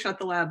never fully shut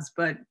the labs,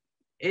 but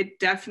it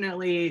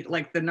definitely,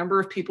 like, the number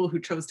of people who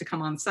chose to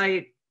come on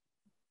site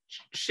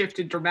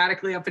shifted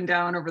dramatically up and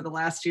down over the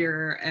last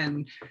year.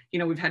 And, you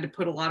know, we've had to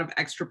put a lot of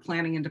extra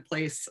planning into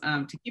place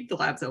to keep the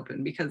labs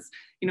open because,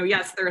 you know,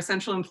 yes, they're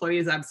essential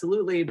employees,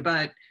 absolutely,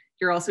 but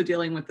you're also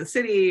dealing with the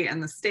city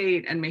and the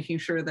state and making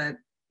sure that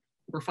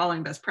we're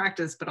following best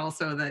practice, but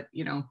also that,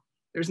 you know,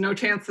 there's no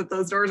chance that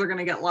those doors are going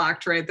to get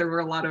locked, right? There were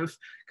a lot of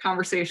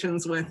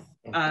conversations with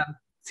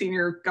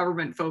senior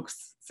government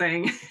folks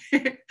saying,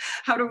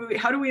 how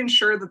do we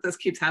ensure that this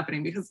keeps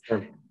happening? Because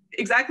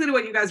exactly to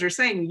what you guys are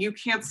saying, you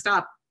can't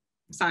stop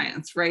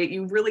science, right?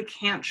 You really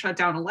can't shut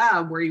down a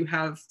lab where you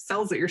have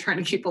cells that you're trying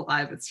to keep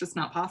alive. It's just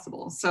not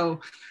possible.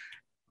 So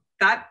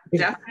that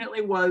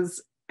definitely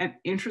was an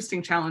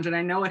interesting challenge. And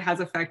I know it has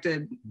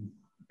affected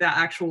the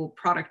actual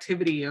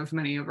productivity of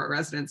many of our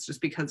residents,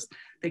 just because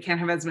they can't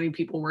have as many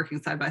people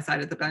working side by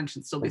side at the bench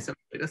and still be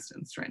socially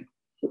distanced, right?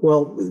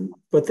 Well,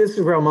 but this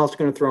is where I'm also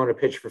going to throw in a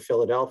pitch for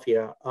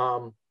Philadelphia.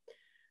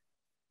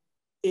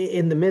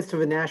 In the midst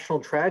of a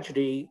national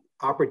tragedy,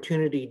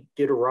 opportunity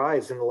did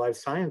arise in the life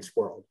science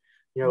world.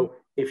 You know,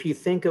 if you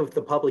think of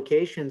the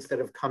publications that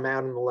have come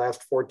out in the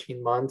last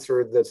 14 months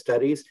or the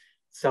studies,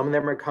 some of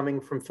them are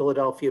coming from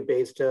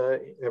Philadelphia-based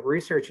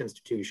research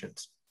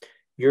institutions.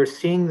 You're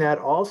seeing that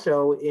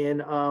also in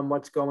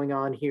what's going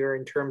on here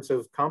in terms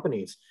of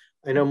companies.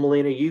 I know,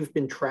 Melina, you've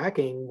been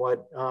tracking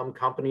what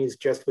companies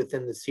just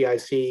within the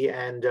CIC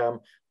and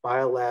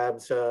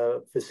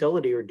BioLabs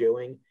facility are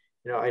doing.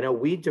 You know, I know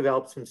we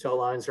developed some cell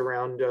lines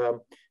around, you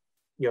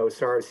know,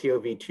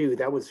 SARS-CoV-2.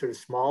 That was sort of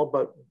small,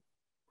 but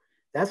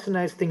that's the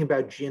nice thing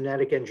about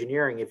genetic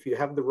engineering. If you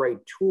have the right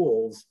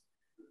tools,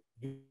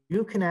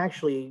 you can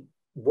actually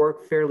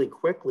work fairly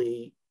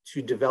quickly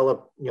to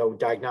develop, you know,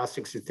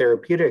 diagnostics or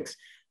therapeutics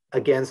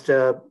against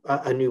a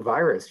new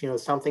virus, you know,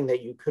 something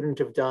that you couldn't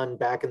have done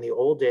back in the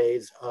old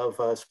days of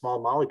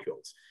small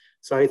molecules.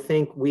 So I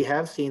think we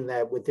have seen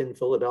that within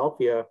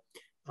Philadelphia,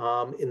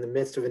 in the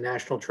midst of a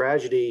national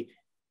tragedy,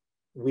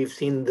 we've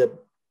seen the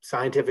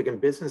scientific and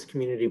business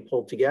community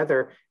pull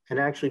together and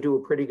actually do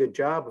a pretty good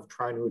job of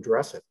trying to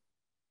address it.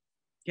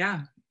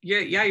 Yeah.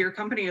 Your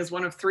company is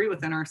one of 3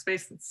 within our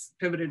space that's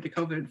pivoted to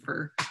COVID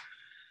for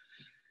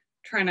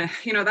trying to,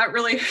 you know, that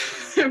really,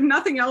 if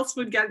nothing else,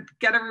 would get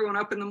everyone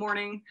up in the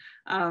morning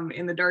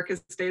in the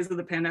darkest days of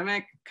the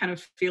pandemic, kind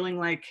of feeling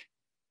like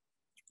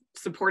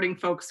supporting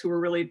folks who were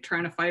really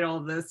trying to fight all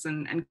of this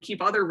and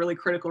keep other really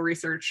critical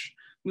research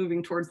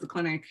moving towards the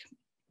clinic.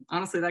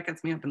 Honestly, that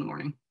gets me up in the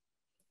morning.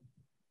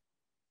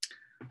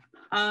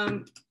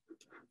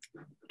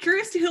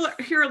 Curious to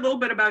hear a little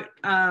bit about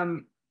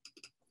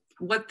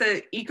what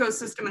the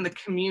ecosystem and the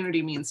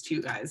community means to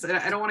you guys.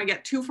 I don't want to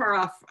get too far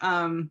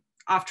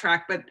off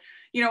track, but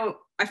you know,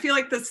 I feel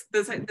like this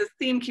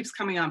theme keeps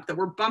coming up, that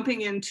we're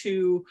bumping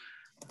into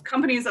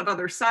companies of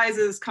other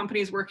sizes,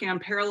 companies working on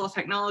parallel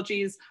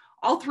technologies.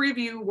 All 3 of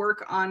you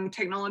work on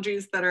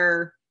technologies that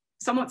are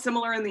somewhat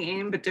similar in the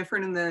aim, but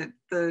different in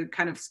the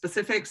kind of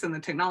specifics and the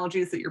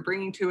technologies that you're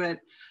bringing to it.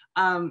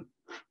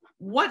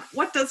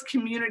 What does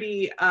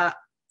community,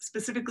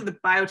 specifically the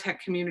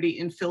biotech community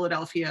in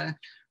Philadelphia,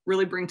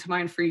 really bring to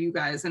mind for you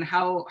guys, and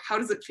how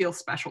does it feel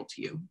special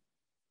to you?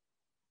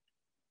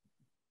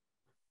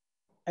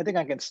 I think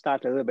I can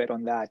start a little bit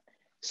on that.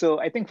 So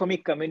I think for me,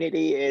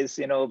 community is,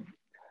 you know,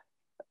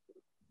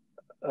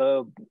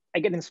 I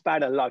get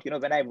inspired a lot, you know,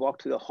 when I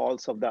walk through the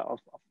halls of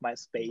my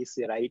space,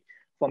 right?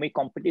 For me,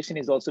 competition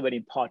is also very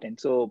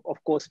important. So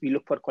of course, we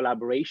look for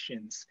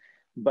collaborations,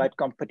 but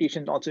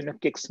competition also, you know,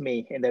 kicks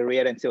me in the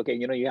rear and say, okay,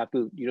 you know, you have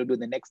to, you know, do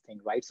the next thing,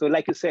 right? So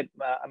like you said,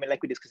 I mean,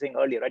 like we were discussing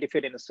earlier, right? If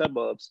you're in the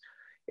suburbs,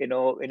 you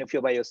know, and if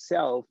you're by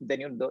yourself, then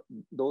you know,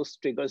 those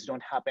triggers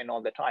don't happen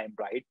all the time,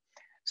 right?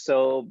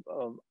 So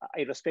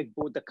I respect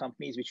both the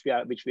companies which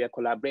we are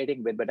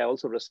collaborating with, but I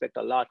also respect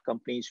a lot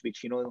companies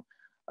which, you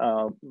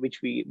know, which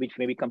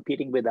may be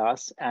competing with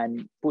us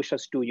and push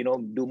us to, you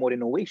know, do more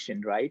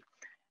innovation, right?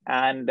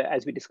 And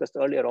as we discussed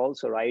earlier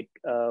also, right,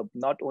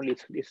 not only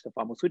it's the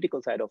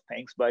pharmaceutical side of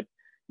things, but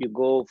you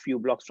go a few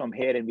blocks from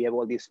here and we have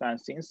all these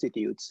fancy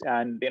institutes.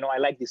 And, you know, I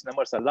like these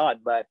numbers a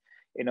lot, but,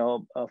 you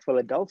know,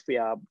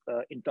 Philadelphia,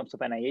 in terms of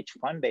NIH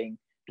funding,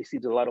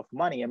 receives a lot of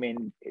money. I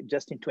mean,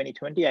 just in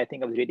 2020, I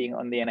think I was reading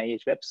on the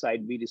NIH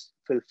website, we just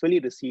fully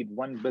received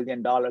 $1 billion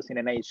in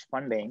NIH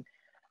funding,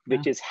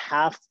 which is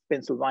half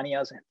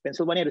Pennsylvania's.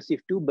 Pennsylvania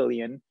received $2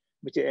 billion,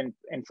 which and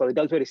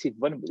Philadelphia received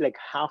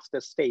half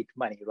the state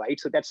money, right?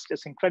 So that's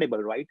just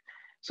incredible, right?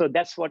 So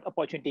that's what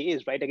opportunity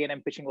is, right? Again,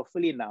 I'm pitching for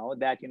Philly now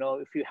that, you know,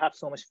 if you have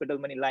so much federal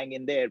money lying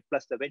in there,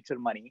 plus the venture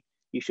money,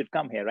 you should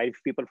come here, right? If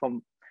people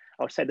from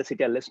outside the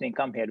city are listening,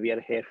 come here. We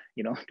are here,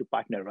 you know, to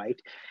partner, right?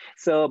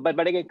 So, but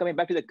again, coming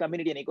back to the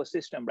community and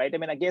ecosystem, right? I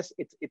mean, I guess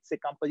it's a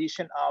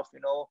composition of, you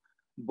know,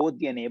 both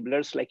the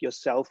enablers like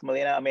yourself,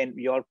 Melina. I mean,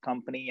 your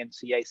company and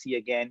CIC,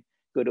 again,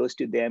 kudos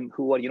to them,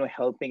 who are, you know,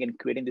 helping and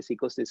creating this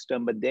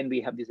ecosystem. But then we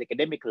have these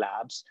academic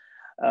labs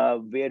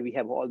where we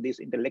have all this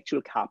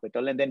intellectual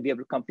capital, and then we have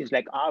companies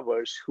like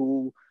ours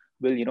who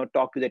will, you know,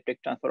 talk to the tech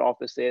transfer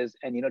offices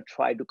and, you know,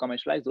 try to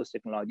commercialize those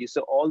technologies.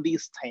 So all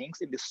these things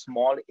in this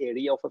small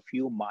area of a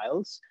few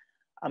miles,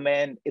 I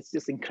mean, it's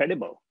just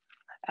incredible.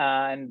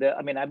 And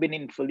I mean, I've been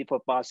in Philly for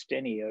the past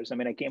 10 years. I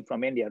mean, I came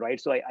from India, right?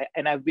 So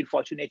I've been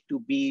fortunate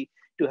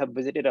to have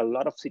visited a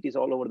lot of cities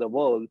all over the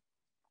world,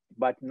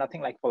 but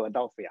nothing like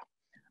Philadelphia,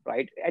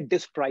 right? At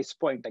this price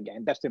point,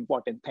 again, that's the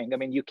important thing. I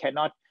mean, you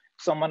cannot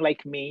someone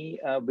like me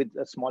with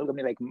a small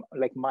company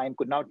like mine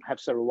could not have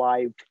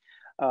survived,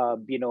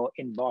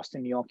 in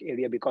Boston, New York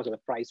area because of the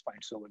price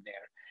points over there.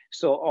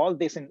 So all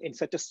this in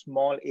such a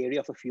small area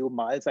of a few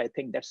miles, I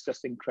think that's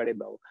just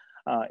incredible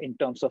in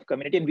terms of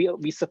community. And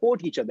we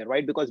support each other,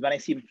 right? Because when I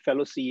see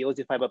fellow CEOs,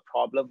 if I have a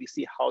problem, we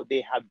see how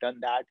they have done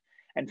that.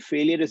 And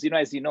failure is,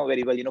 as you know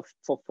very well,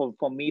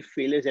 for me,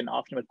 failure is an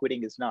option, but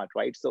quitting is not,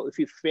 right? So if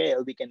you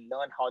fail, we can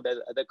learn how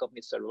the other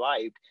companies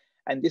survived.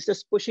 And this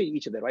just pushes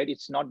each other, right?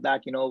 It's not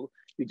that, you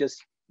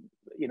just,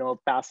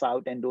 pass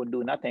out and don't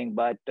do nothing,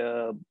 but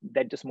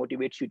that just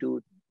motivates you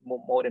to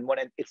more and more.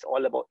 And it's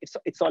all about,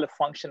 it's all a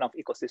function of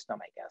ecosystem,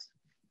 I guess.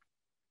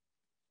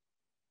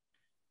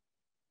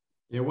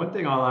 Yeah, one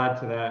thing I'll add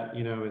to that,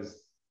 is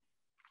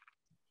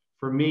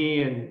for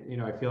me,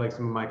 and I feel like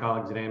some of my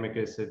colleagues at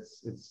Amicus,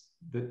 it's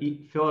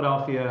the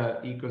Philadelphia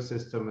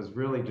ecosystem is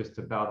really just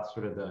about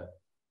sort of the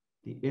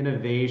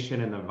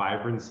innovation and the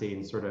vibrancy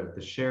and sort of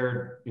the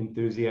shared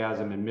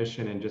enthusiasm and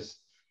mission, and just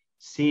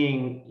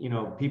seeing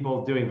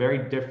people doing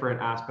very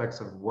different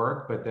aspects of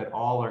work, but that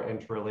all are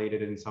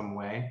interrelated in some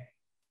way.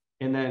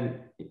 And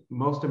then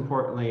most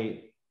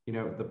importantly,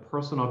 the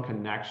personal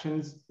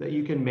connections that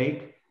you can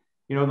make.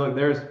 Look,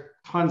 there's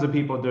tons of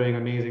people doing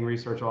amazing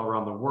research all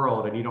around the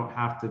world, and you don't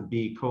have to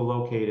be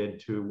co-located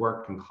to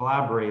work and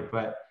collaborate,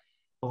 but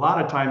a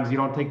lot of times you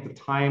don't take the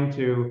time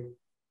to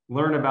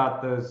learn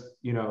about those,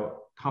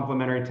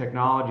 complementary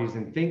technologies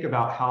and think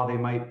about how they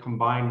might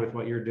combine with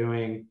what you're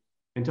doing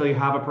until you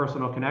have a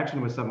personal connection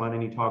with someone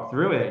and you talk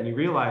through it and you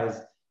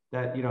realize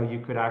that, you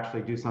could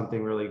actually do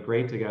something really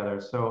great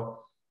together. So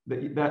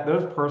that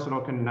those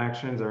personal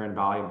connections are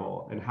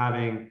invaluable, and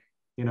having,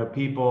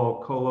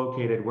 people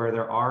co-located where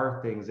there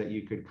are things that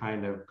you could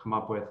kind of come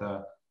up with,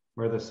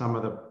 where the sum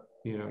of the,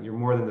 you're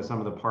more than the sum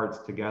of the parts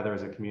together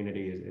as a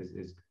community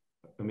is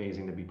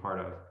amazing to be part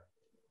of.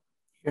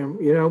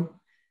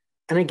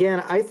 And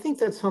again, I think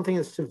that's something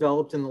that's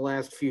developed in the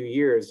last few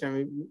years. I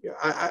mean,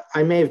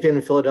 I may have been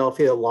in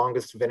Philadelphia the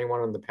longest of anyone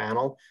on the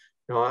panel.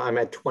 I'm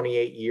at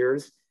 28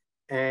 years.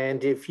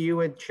 And if you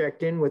had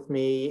checked in with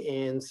me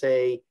in,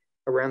 say,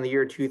 around the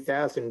year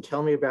 2000,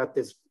 tell me about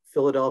this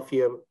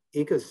Philadelphia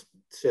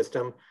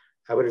ecosystem,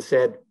 I would have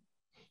said,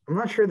 I'm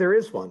not sure there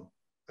is one.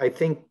 I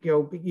think,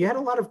 you had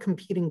a lot of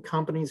competing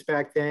companies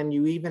back then.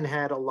 You even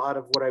had a lot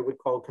of what I would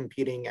call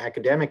competing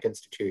academic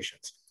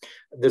institutions.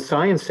 The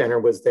Science Center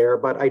was there,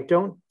 but I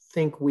don't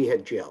think we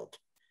had gelled.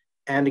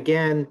 And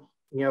again,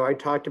 I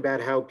talked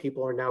about how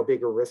people are now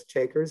bigger risk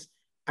takers.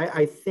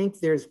 I think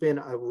there's been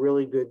a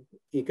really good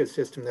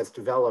ecosystem that's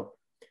developed.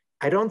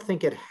 I don't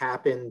think it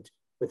happened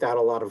without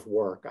a lot of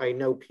work. I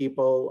know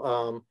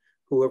people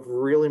who have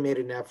really made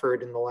an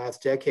effort in the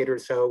last decade or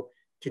so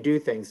to do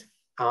things.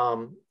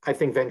 I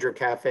think Venture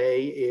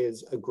Cafe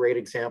is a great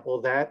example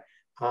of that.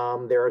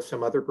 There are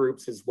some other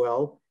groups as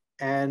well.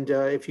 And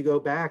if you go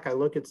back, I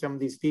look at some of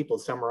these people,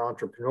 some are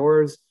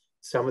entrepreneurs,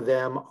 some of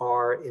them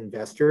are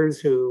investors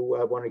who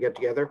want to get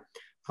together.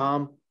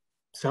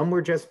 Some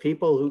were just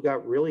people who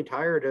got really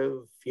tired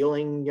of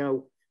feeling,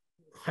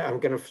 I'm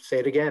going to say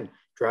it again,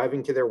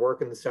 driving to their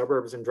work in the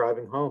suburbs and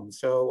driving home.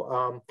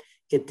 So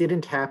it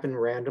didn't happen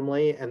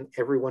randomly, and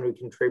everyone who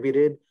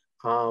contributed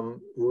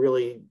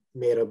really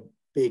made a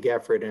big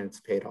effort, and it's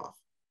paid off.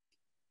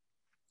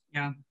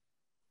 Yeah,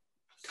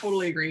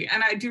 totally agree.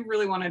 And I do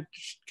really want to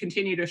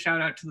continue to shout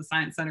out to the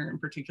Science Center in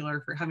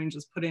particular for having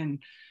just put in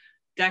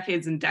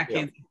decades and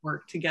decades of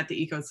work to get the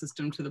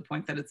ecosystem to the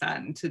point that it's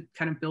at, and to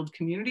kind of build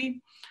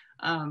community,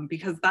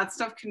 because that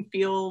stuff can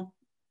feel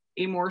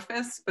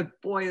amorphous, but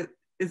boy,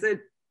 is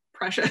it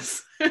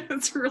precious.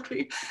 It's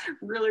really,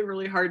 really,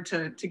 really hard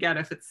to get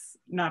if it's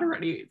not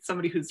already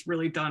somebody who's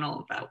really done all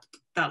of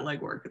that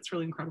legwork. It's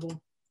really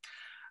incredible.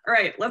 All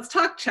right, let's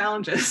talk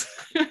challenges.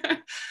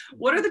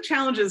 What are the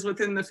challenges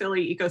within the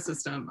Philly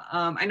ecosystem?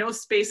 I know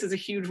space is a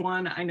huge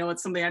one. I know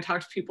it's something I talk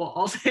to people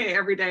all day,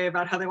 every day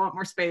about how they want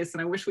more space,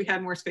 and I wish we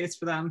had more space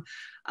for them.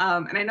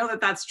 And I know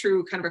that that's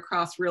true kind of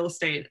across real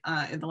estate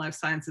in the life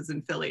sciences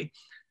in Philly.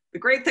 The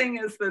great thing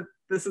is that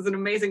this is an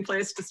amazing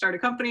place to start a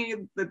company.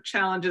 The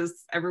challenge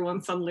is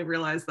everyone suddenly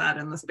realized that,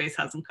 and the space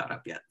hasn't caught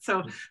up yet.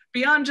 So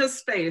beyond just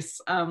space,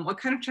 what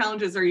kind of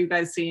challenges are you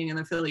guys seeing in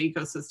the Philly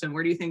ecosystem?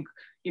 Where do you think,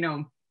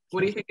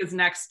 what do you think is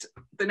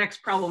the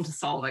next problem to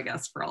solve, I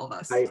guess, for all of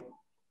us?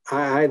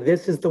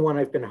 This is the one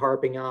I've been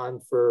harping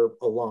on for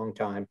a long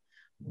time,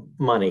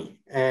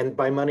 money. And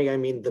by money, I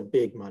mean the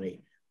big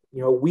money.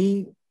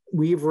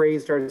 We've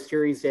raised our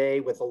Series A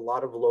with a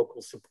lot of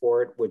local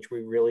support, which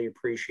we really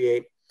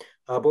appreciate.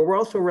 But we're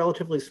also a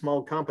relatively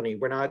small company.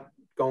 We're not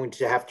going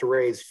to have to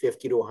raise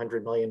 $50 to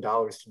 $100 million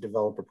to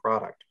develop a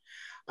product.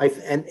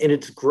 And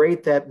it's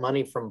great that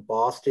money from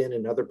Boston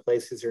and other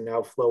places are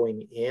now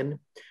flowing in.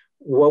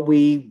 What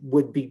we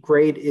would be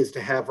great is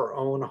to have our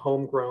own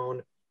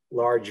homegrown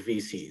large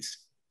VCs.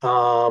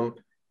 I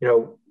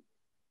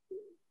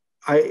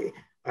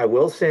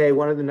will say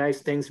one of the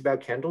nice things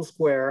about Kendall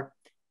Square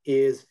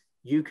is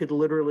you could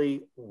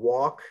literally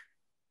walk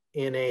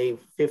in a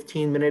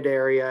 15-minute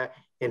area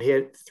and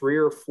hit 3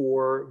 or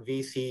 4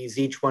 VCs,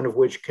 each one of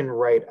which can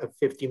write a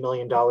 $50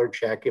 million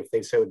check if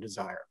they so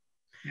desire.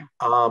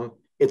 Yeah.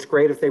 It's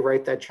great if they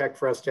write that check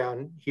for us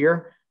down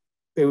here.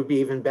 It would be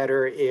even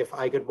better if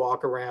I could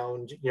walk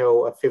around, you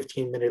know, a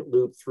 15-minute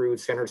loop through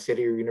Center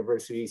City or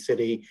University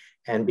City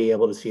and be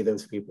able to see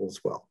those people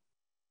as well.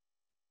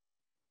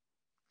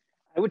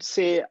 I would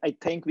say, I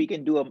think we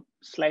can do a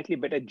slightly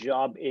better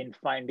job in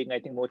finding, I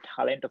think, more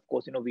talent. Of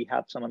course, you know, we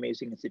have some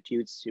amazing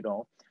institutes, you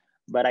know,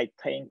 but I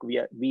think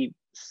we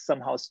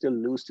somehow still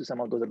lose to some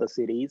of those other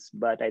cities.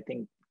 But I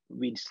think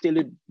we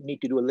still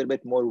need to do a little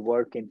bit more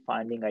work in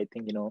finding, I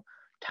think, you know,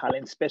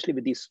 talent, especially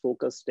with these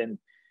focused and,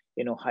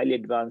 you know, highly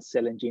advanced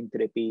cell and gene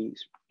therapy,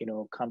 you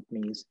know,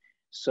 companies.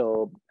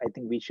 So I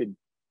think we should,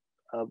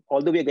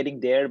 although we are getting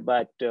there,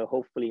 but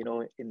hopefully, you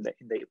know, in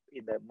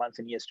the months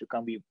and years to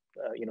come, we,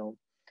 you know,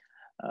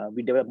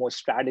 we develop more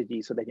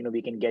strategies so that, you know,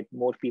 we can get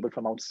more people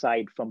from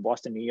outside, from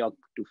Boston, New York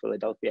to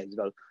Philadelphia as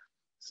well.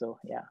 So,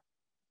 yeah.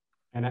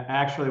 And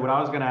actually, what I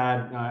was going to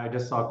add, I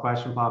just saw a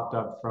question popped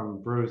up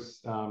from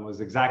Bruce,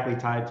 was exactly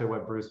tied to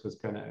what Bruce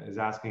is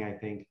asking, I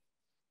think.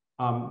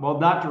 Well,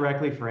 not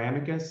directly for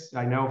Amicus.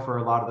 I know for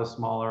a lot of the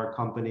smaller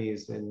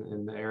companies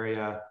in the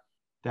area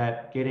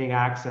that getting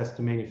access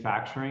to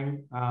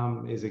manufacturing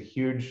is a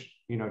huge,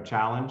 you know,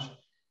 challenge.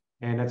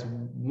 And it's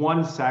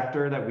one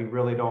sector that we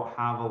really don't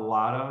have a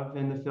lot of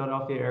in the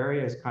Philadelphia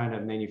area is kind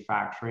of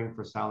manufacturing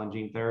for cell and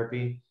gene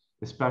therapy,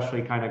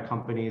 especially kind of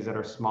companies that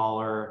are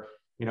smaller.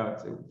 You know,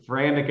 for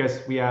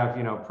Amicus, we have,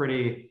 you know,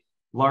 pretty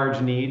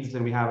large needs,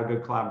 and we have a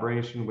good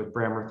collaboration with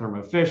Brammer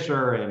Thermo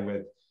Fisher and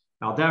with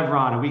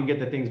Aldevron, and we can get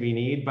the things we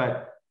need.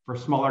 But for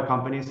smaller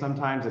companies,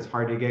 sometimes it's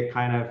hard to get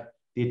kind of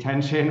the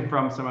attention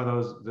from some of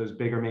those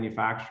bigger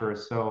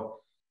manufacturers. So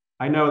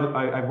I know that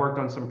I've worked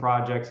on some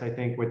projects, I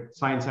think, with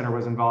Science Center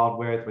was involved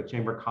with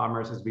Chamber of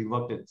Commerce, as we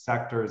looked at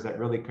sectors that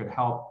really could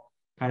help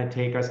kind of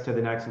take us to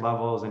the next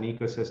level as an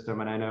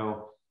ecosystem. And I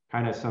know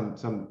kind of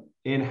some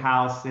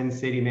in-house,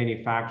 in-city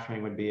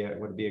manufacturing would be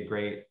a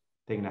great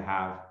thing to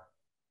have.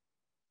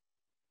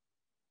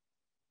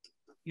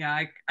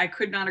 Yeah, I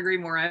could not agree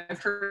more.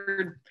 I've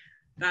heard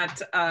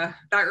that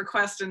that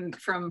request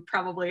from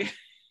probably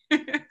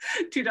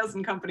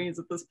 24 companies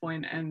at this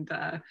point, and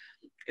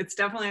it's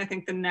definitely, I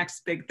think, the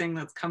next big thing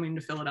that's coming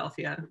to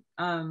Philadelphia.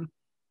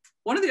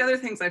 One of the other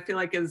things I feel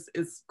like is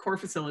core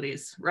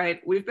facilities, right?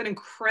 We've been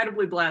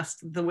incredibly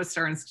blessed. The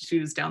Wistar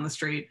Institute is down the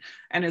street,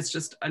 and it's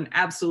just an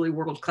absolutely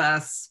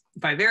world-class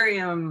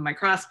vivarium,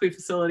 microscopy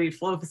facility,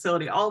 flow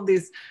facility, all of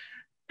these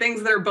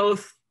things that are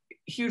both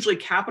hugely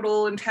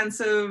capital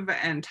intensive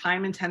and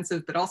time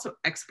intensive, but also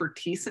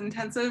expertise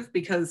intensive,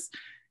 because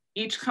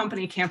each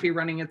company can't be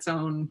running its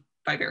own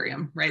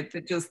vivarium, right?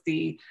 That just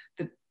the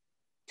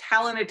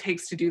talent it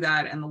takes to do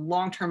that and the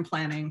long-term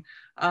planning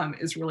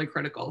is really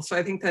critical. So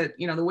I think that,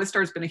 you know, the Wistar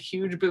has been a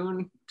huge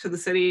boon to the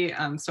city.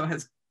 So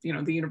has, you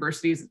know, the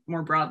universities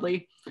more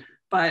broadly.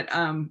 But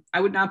I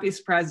would not be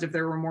surprised if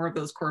there were more of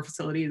those core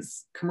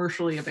facilities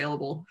commercially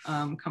available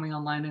coming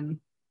online in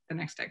the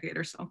next decade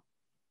or so.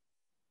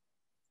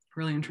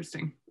 Really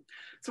interesting.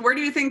 So where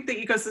do you think the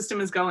ecosystem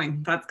is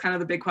going? That's kind of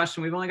the big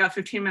question. We've only got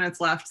 15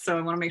 minutes left, so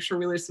I want to make sure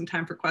we leave some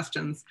time for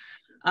questions.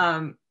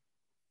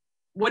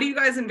 What do you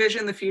guys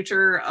envision the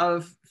future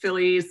of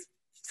Philly's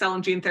cell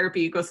and gene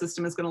therapy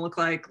ecosystem is going to look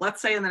like, let's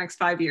say in the next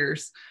 5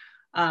 years?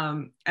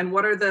 And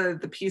what are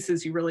the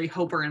pieces you really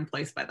hope are in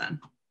place by then?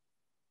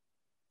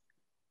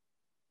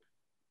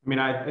 I mean,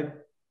 I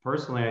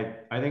personally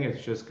think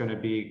it's just going to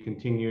be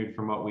continued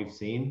from what we've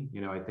seen.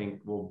 You know, I think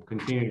we'll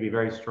continue to be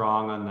very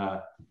strong on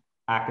the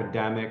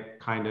academic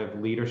kind of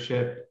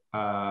leadership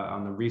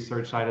on the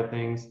research side of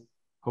things.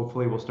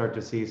 Hopefully we'll start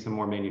to see some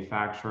more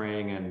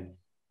manufacturing, and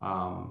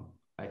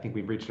I think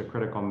we've reached a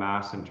critical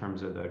mass in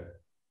terms of the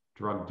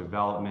drug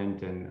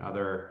development and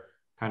other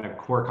kind of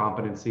core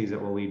competencies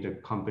that will lead to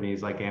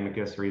companies like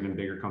Amicus or even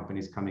bigger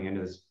companies coming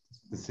into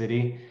the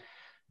city.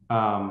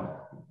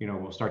 You know,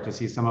 we'll start to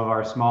see some of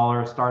our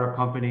smaller startup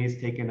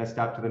companies taking a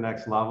step to the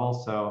next level.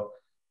 So,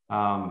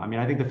 I mean,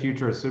 I think the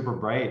future is super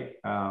bright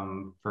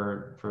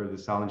for the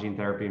cell and gene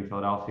therapy in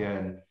Philadelphia.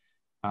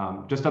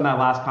 And just on that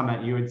last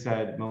comment you had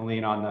said,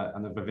 Melina,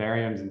 on the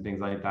vivariums and things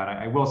like that,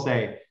 I will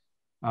say,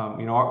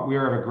 you know, we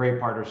have a great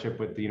partnership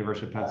with the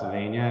University of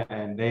Pennsylvania,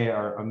 and they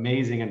are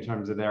amazing in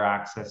terms of their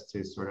access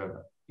to sort of,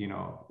 you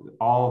know,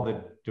 all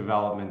the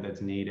development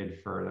that's needed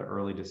for the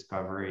early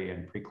discovery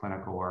and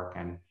preclinical work.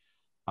 And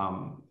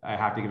I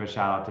have to give a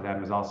shout out to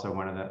them as also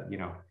one of the, you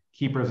know,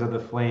 keepers of the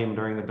flame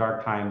during the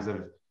dark times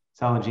of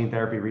cell and gene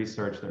therapy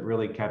research that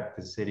really kept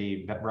the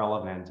city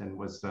relevant and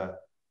was the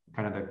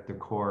kind of the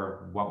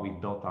core of what we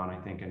built on, I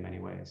think, in many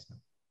ways.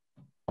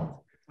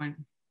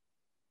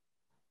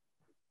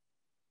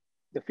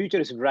 The future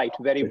is bright,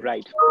 very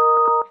bright.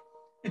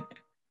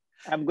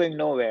 I'm going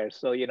nowhere,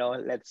 so, you know,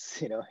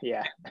 let's, you know,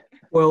 yeah.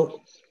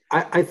 Well,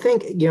 I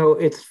think, you know,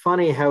 it's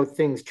funny how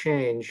things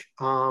change.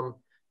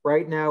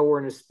 Right now we're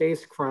in a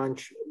space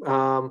crunch,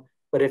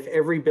 but if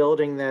every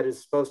building that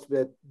is supposed to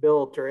be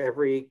built or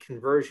every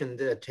conversion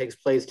that takes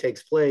place,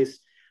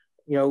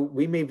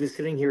 we may be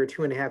sitting here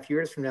 2.5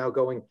 years from now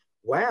going,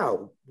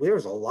 wow,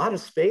 there's a lot of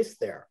space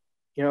there.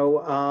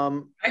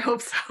 I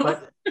hope so.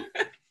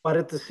 But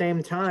at the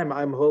same time,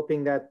 I'm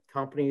hoping that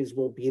companies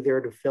will be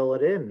there to fill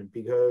it in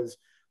because,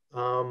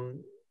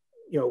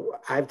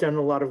 I've done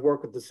a lot of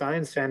work with the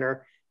Science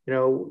Center,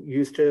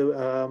 used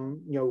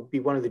to, be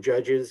one of the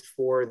judges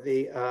for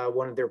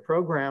one of their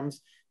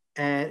programs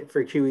and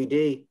for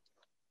QED.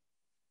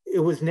 It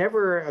was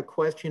never a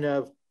question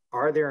of,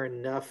 are there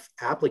enough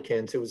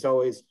applicants? It was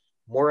always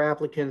more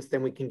applicants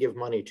than we can give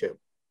money to.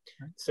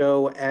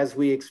 So as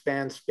we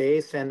expand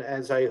space and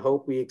as I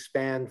hope we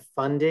expand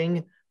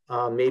funding,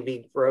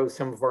 maybe grow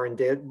some of our,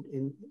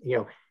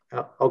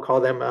 I'll call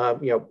them,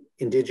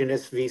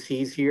 indigenous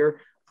VCs here.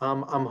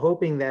 I'm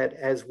hoping that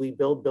as we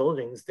build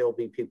buildings, there'll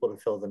be people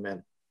to fill them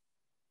in.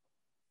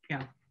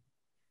 Yeah.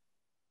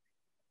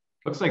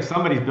 Looks like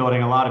somebody's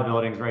building a lot of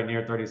buildings right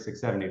near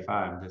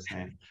 3675, I'm just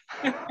saying.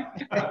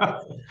 A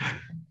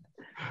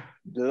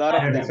lot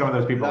of them. Some of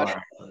those people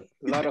are.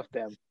 A lot of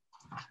them.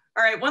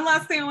 All right, one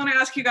last thing I want to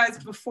ask you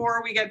guys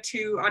before we get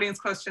to audience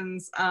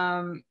questions.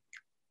 How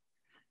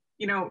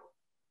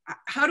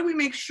do we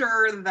make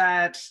sure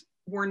that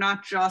we're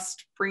not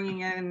just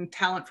bringing in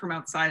talent from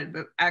outside,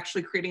 but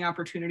actually creating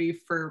opportunity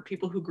for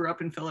people who grew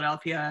up in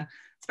Philadelphia,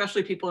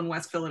 especially people in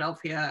West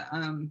Philadelphia,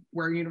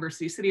 where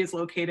University City is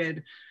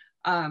located?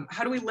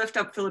 How do we lift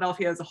up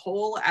Philadelphia as a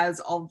whole as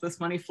all of this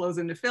money flows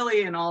into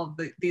Philly and all of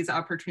these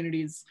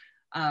opportunities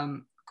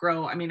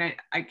grow? I mean,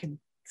 I could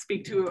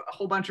speak to a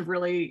whole bunch of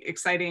really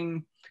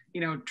exciting,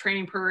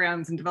 training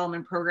programs and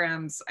development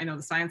programs. I know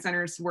the Science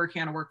Center is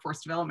working on a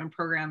workforce development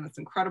program that's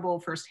incredible.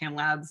 Firsthand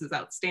Labs is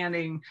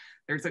outstanding.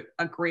 There's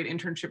a great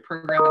internship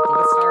program at the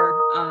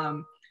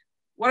Wistar.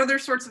 What other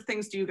sorts of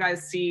things do you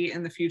guys see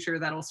in the future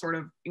that will sort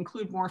of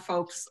include more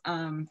folks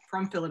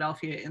from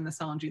Philadelphia in the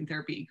cell and gene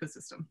therapy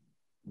ecosystem?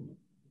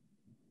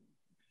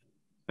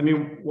 I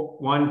mean,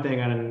 one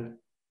thing, and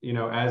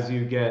as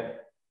you get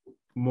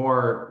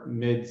more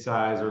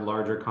mid-size or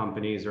larger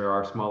companies, or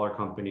our smaller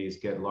companies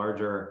get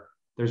larger,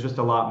 there's just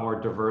a lot more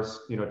diverse,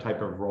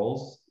 type of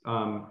roles.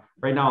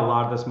 Right now, a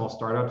lot of the small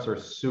startups are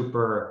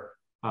super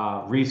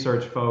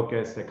research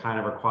focused. That kind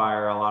of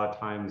require a lot of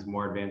times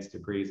more advanced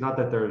degrees. Not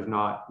that there's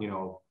not,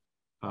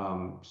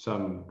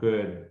 some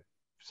good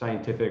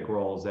scientific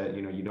roles that,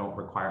 you don't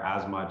require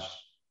as much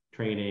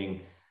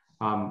training.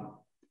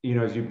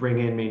 As you bring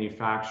in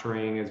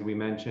manufacturing, as we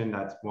mentioned,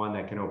 that's one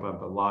that can open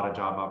up a lot of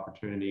job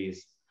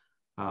opportunities.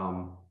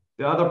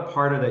 The other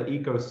part of the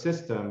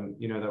ecosystem,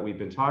 that we've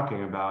been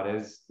talking about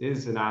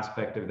is an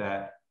aspect of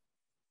that,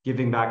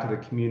 giving back to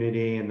the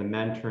community and the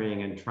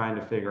mentoring and trying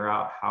to figure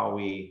out how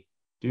we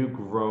do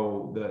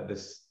grow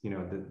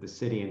the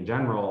city in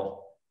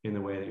general in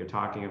the way that you're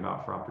talking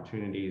about for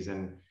opportunities.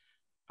 And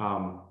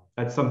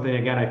that's something,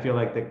 again, I feel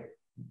like the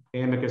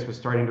Amicus was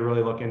starting to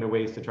really look into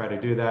ways to try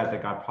to do that.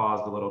 That got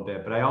paused a little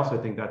bit, but I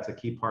also think that's a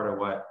key part of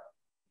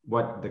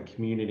what the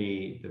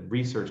community, the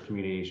research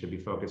community, should be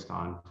focused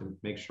on, to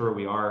make sure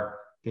we are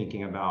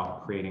thinking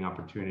about creating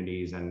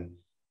opportunities and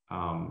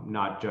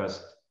not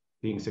just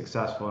being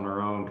successful in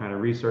our own kind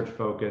of research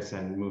focus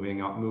and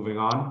moving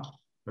on,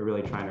 but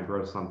really trying to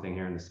grow something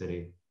here in the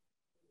city.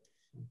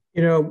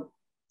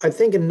 I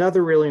think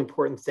another really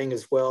important thing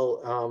as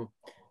well,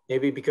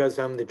 maybe because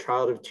I'm the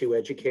child of two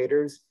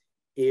educators,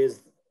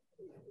 is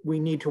we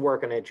need to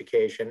work on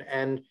education.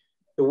 And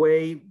the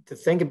way to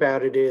think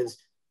about it is,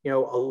 a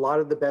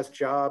lot of the best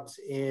jobs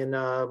in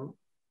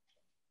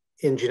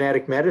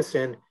genetic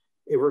medicine,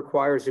 it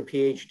requires a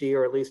PhD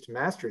or at least a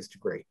master's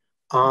degree.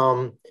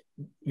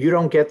 You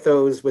don't get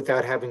those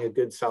without having a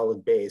good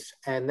solid base.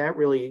 And that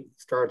really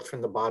starts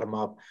from the bottom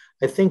up.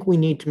 I think we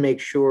need to make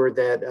sure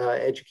that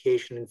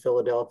education in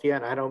Philadelphia,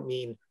 and I don't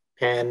mean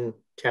Penn,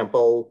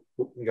 Temple,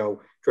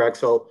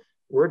 Drexel,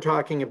 we're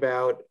talking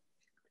about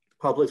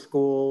public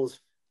schools,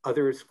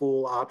 other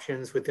school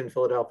options within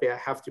Philadelphia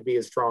have to be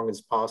as strong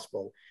as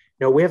possible.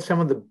 We have some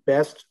of the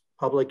best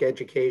public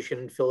education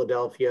in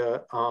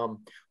Philadelphia,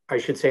 I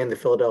should say in the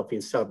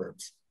Philadelphia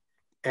suburbs.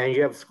 And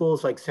you have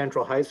schools like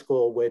Central High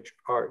School, which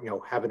are,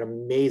 have an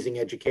amazing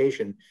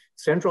education.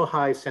 Central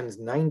High sends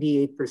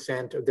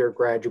 98% of their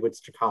graduates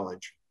to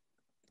college.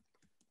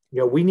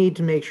 We need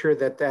to make sure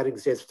that that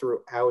exists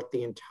throughout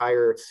the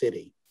entire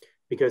city,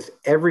 because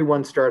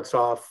everyone starts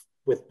off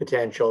with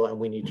potential and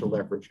we need to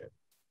leverage it.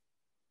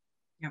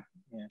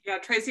 Yeah,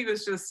 Tracy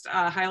was just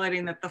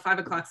highlighting that the 5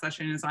 o'clock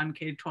session is on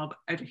K-12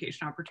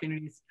 education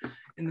opportunities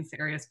in this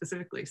area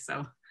specifically.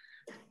 So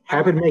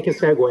happy to make a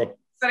segue.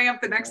 Setting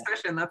up the next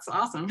session, that's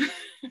awesome.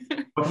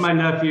 Both my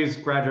nephews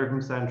graduated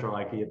from Central.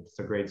 It's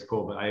a great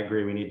school, but I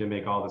agree we need to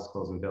make all the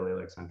schools in Philly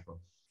like Central.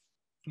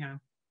 Yeah.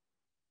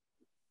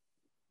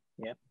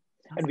 Yeah,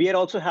 and we are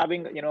also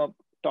having,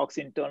 talks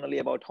internally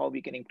about how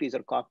we can increase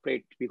our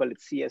corporate, we call it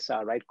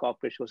CSR, right?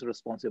 Corporate social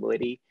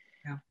responsibility.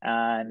 Yeah.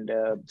 And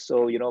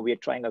so, we are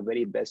trying our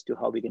very best to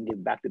how we can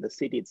give back to the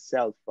city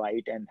itself,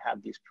 right? And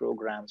have these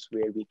programs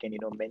where we can,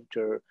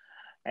 mentor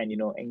and,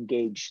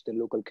 engage the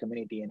local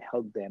community and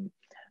help them.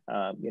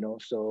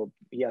 So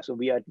yeah, so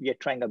we are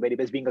trying our very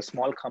best. Being a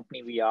small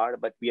company,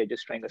 but we are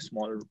just playing a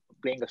small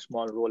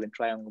role and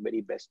trying our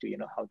very best to,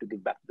 how to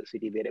give back to the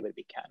city wherever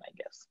we can, I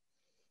guess.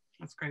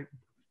 That's great.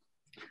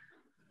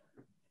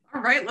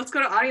 All right, let's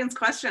go to audience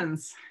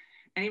questions.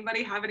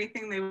 Anybody have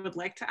anything they would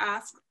like to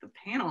ask the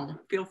panel?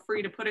 Feel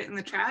free to put it in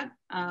the chat.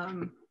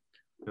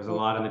 There's a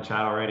lot in the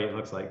chat already, it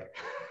looks like.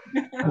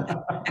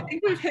 I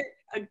think we've hit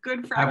a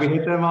good fraction. Have we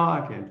hit them all?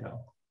 I can't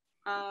tell.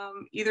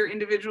 Either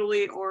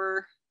individually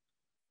or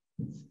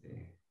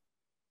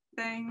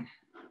thing.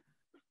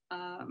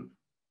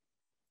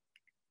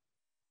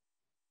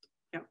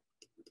 Yep.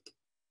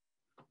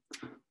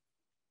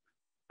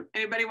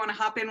 Anybody want to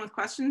hop in with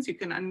questions? You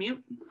can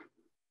unmute.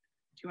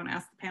 Do you want to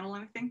ask the panel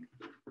anything?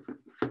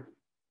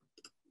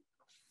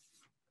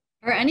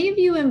 Are any of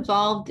you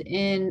involved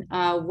in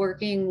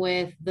working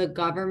with the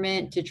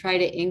government to try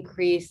to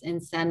increase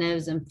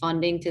incentives and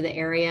funding to the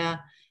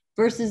area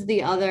versus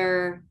the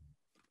other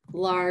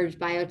large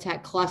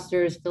biotech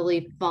clusters?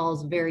 Philly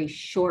falls very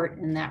short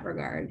in that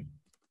regard.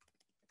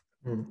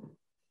 Yeah,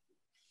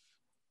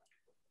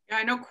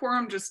 I know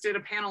Quorum just did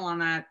a panel on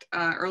that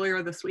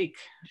earlier this week.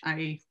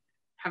 I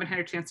haven't had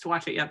a chance to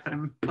watch it yet, but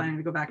I'm planning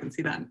to go back and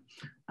see that.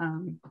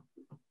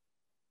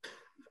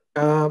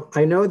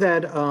 I know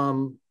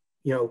that,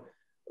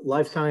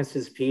 Life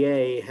Sciences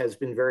PA has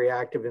been very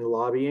active in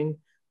lobbying.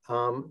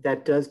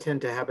 That does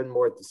tend to happen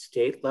more at the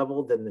state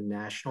level than the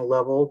national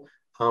level,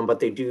 but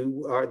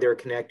they're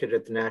connected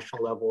at the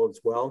national level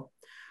as well.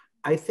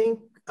 I think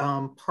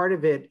part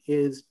of it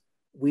is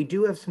we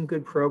do have some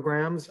good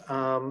programs,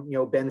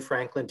 Ben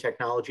Franklin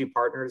Technology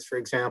Partners, for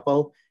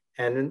example,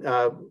 and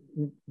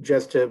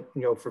just to,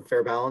 for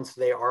fair balance,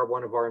 they are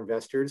one of our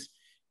investors.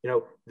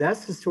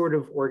 That's the sort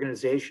of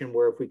organization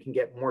where if we can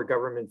get more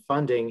government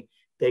funding,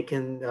 they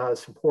can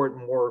support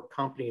more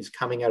companies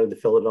coming out of the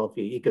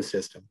Philadelphia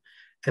ecosystem.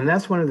 And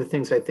that's one of the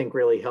things I think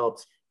really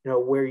helps,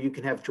 where you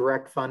can have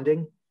direct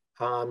funding,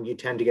 you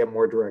tend to get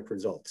more direct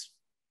results.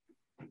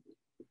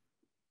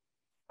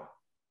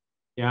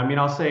 Yeah, I mean,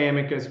 I'll say,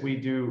 Amicus, we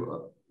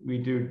do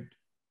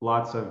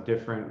lots of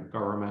different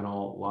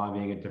governmental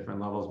lobbying at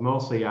different levels,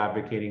 mostly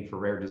advocating for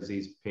rare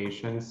disease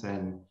patients.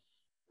 And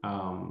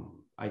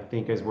I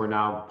think as we're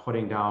now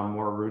putting down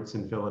more roots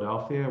in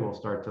Philadelphia, we'll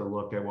start to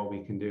look at what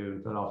we can do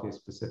in Philadelphia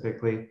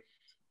specifically.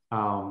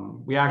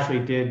 We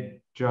actually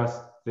did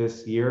just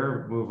this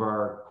year move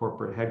our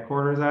corporate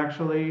headquarters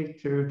actually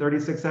to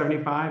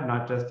 3675,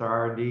 not just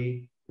our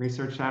R&D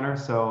research center.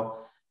 So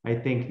I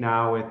think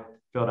now with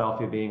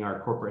Philadelphia being our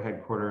corporate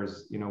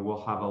headquarters,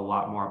 we'll have a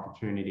lot more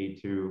opportunity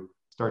to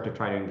start to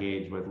try to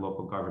engage with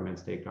local government,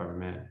 state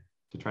government,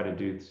 to try to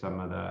do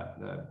some of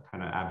the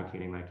kind of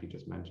advocating like you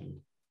just mentioned.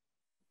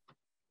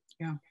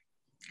 Yeah.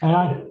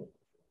 And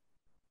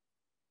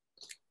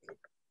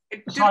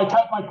so I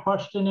typed my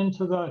question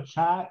into the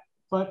chat,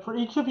 but for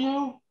each of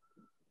you,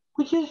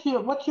 what's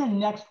your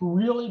next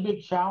really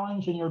big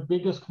challenge and your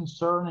biggest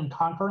concern in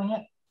conquering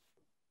it?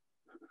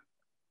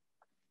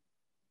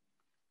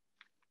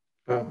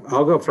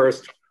 I'll go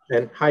first.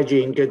 And hi,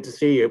 Gene, good to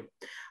see you.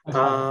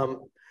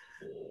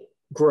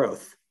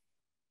 Growth,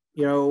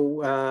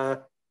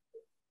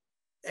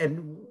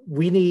 and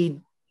we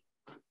need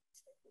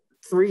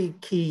 3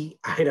 key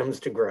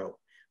items to grow.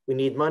 We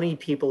need money,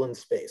 people, and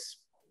space.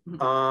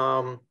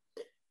 Money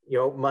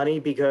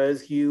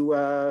because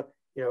you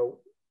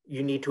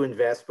need to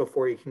invest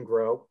before you can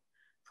grow.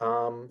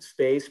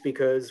 Space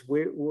because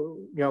we'd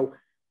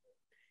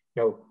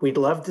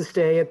love to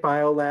stay at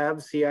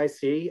BioLabs,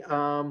 CIC,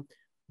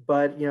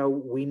 but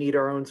we need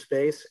our own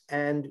space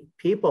and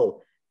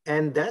people.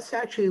 And that's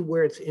actually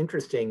where it's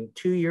interesting.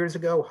 2 years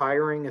ago,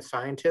 hiring a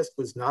scientist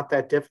was not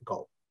that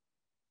difficult.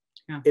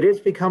 Yeah. It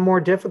has become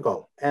more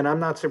difficult, and I'm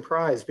not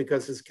surprised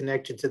because it's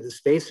connected to the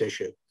space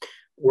issue.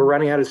 We're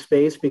running out of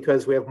space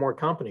because we have more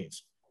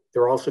companies.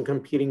 They're also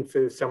competing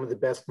for some of the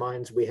best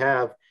minds we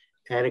have.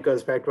 And it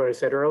goes back to what I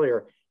said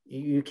earlier.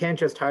 You can't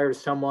just hire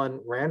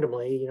someone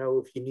randomly.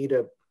 If you need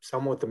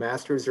someone with a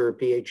master's or a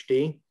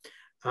PhD,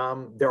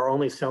 there are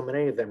only so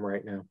many of them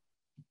right now.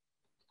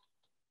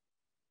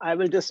 I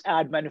will just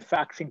add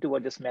manufacturing to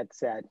what just Matt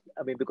said.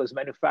 Because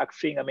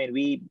manufacturing,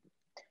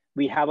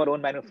 we have our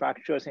own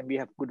manufacturers and we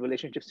have good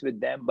relationships with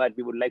them, but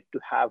we would like to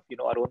have,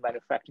 our own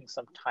manufacturing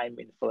sometime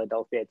in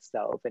Philadelphia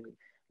itself. And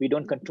we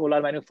don't control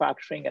our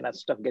manufacturing and our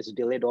stuff gets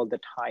delayed all the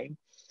time,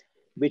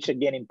 which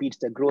again impedes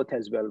the growth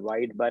as well,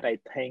 right? But I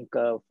think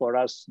for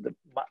us,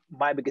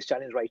 my biggest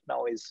challenge right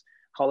now is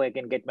how I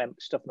can get my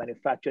stuff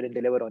manufactured and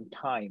delivered on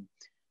time,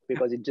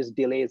 because it just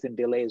delays and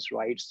delays,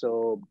 right?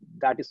 So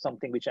that is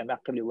something which I'm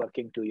actively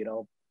working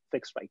to,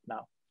 fix right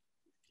now.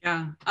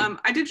 Yeah,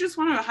 I did just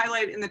want to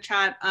highlight in the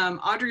chat,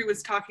 Audrey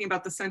was talking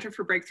about the Center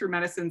for Breakthrough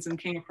Medicines in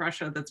King of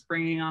Prussia that's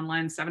bringing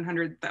online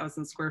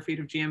 700,000 square feet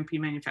of GMP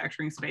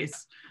manufacturing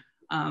space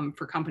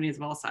for companies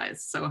of all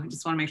size. So I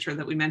just want to make sure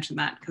that we mention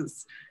that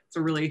because it's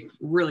a really,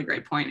 really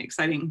great point,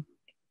 exciting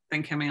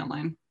thing coming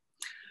online.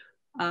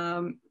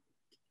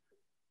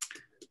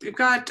 we've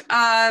got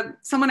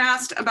someone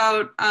asked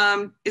about,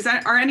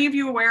 are any of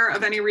you aware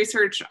of any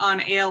research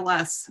on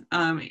ALS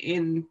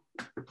in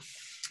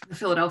the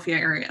Philadelphia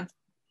area?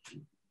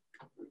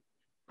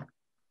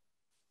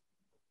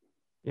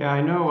 Yeah,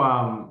 I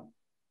know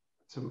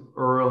some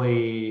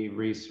early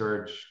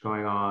research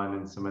going on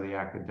in some of the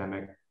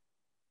academic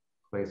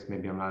place.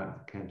 Maybe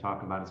can't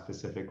talk about it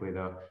specifically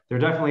though. There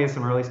definitely is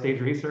some early stage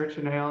research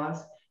in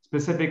ALS,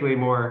 specifically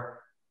more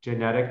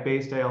genetic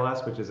based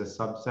ALS, which is a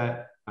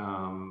subset.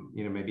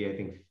 Maybe I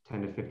think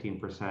 10 to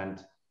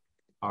 15%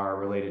 are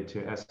related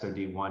to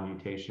SOD1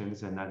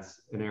 mutations. And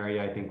that's an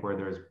area I think where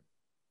there's,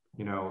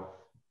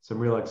 some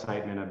real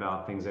excitement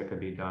about things that could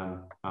be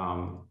done.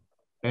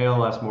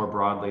 ALS more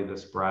broadly, the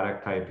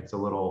sporadic type, it's a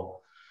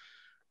little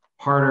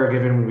harder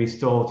given we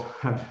still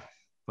have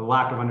the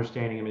lack of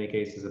understanding in many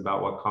cases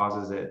about what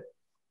causes it.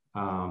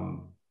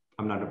 I'm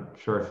not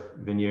sure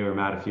if Vinyu or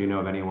Matt, if you know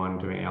of anyone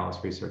doing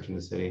ALS research in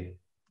the city.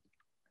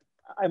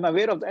 I'm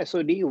aware of the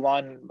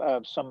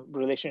SOD1, some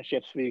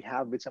relationships we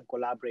have with some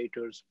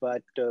collaborators,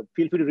 but feel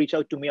free to reach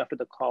out to me after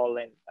the call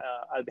and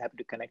I'll be happy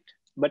to connect.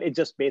 But it's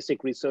just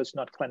basic research,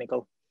 not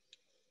clinical.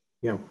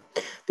 Yeah,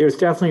 there's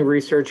definitely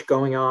research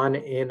going on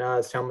in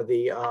some of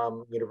the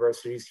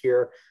universities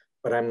here,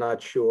 but I'm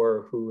not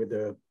sure who are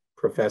the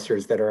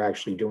professors that are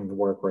actually doing the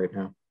work right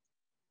now.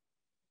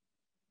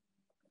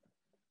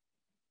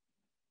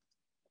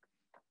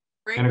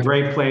 And a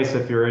great place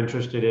if you're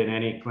interested in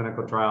any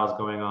clinical trials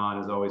going on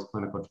is always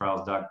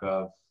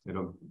clinicaltrials.gov.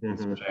 It'll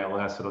search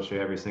ALS, it'll show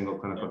you every single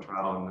clinical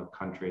trial in the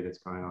country that's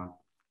going on.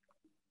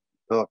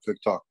 Oh, good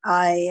talk.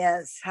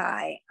 Yes,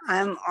 hi,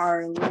 I'm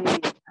Arlene.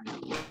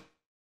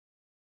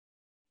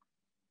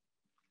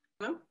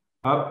 Hello?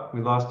 Oh,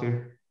 we lost you.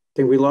 I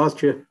think we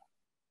lost you.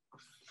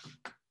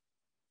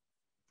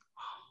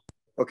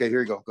 Okay,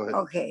 here you go. Go ahead.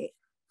 Okay,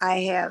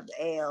 I have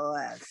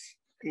ALS,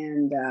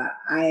 and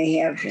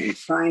I have been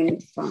trying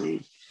to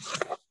find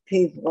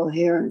people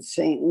here in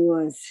St.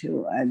 Louis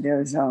who,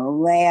 there's a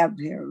lab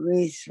here,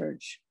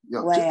 research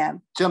lab.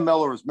 Tim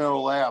Miller is Miller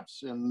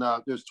Labs, and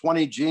there's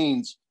 20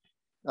 genes,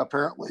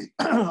 apparently.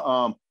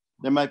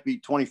 There might be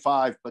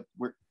 25, but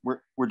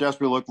we're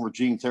desperately looking for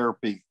gene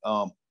therapy.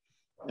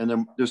 And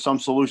then there's some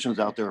solutions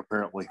out there,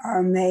 apparently.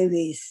 Or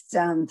maybe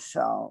stem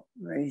cell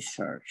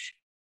research.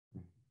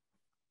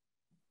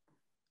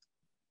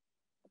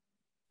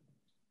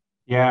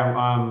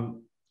 Yeah,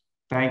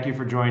 thank you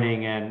for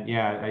joining. And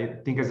yeah, I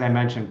think as I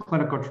mentioned,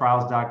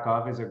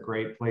 clinicaltrials.gov is a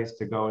great place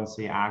to go and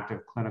see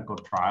active clinical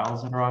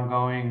trials that are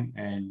ongoing.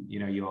 And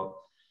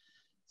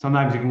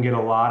sometimes you can get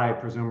a lot, I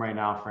presume right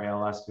now for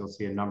ALS, you'll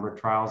see a number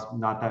of trials.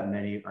 Not that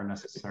many are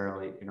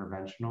necessarily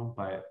interventional,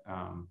 but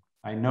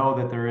I know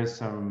that there is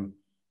some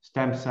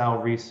stem cell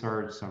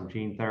research, some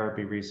gene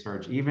therapy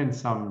research, even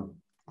some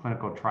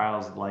clinical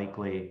trials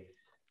likely.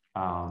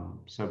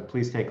 So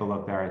please take a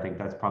look there. I think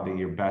that's probably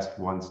your best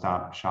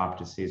one-stop shop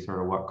to see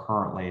sort of what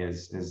currently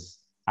is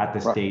at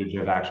the stage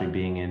of actually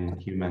being in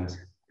humans.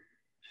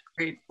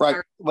 Great. Right,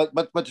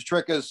 but the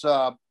trick is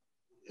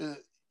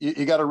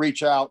you got to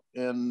reach out,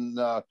 and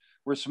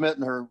we're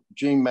submitting her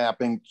gene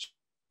mapping.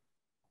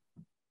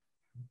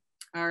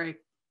 All right.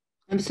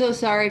 I'm so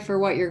sorry for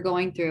what you're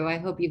going through. I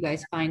hope you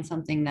guys find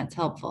something that's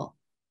helpful.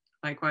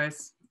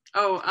 Likewise.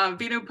 Oh,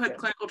 Vinu put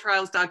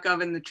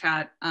clinicaltrials.gov in the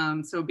chat,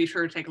 so be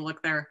sure to take a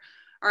look there.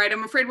 All right,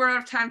 I'm afraid we're out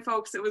of time,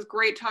 folks. It was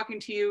great talking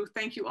to you.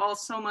 Thank you all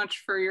so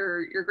much for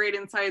your great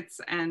insights,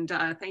 and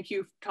thank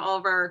you to all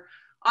of our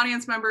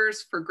audience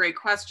members for great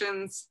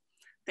questions.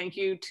 Thank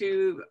you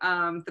to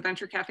the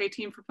Venture Cafe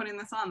team for putting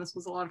this on. This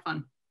was a lot of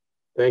fun.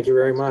 Thank you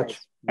very much.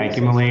 Thank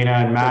you, Melina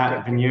and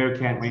Matt and you.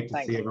 Can't wait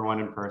to see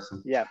everyone in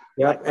person. Yeah.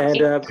 Yep,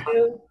 and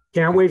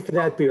can't wait for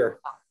that beer.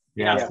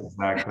 Yes,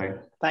 exactly.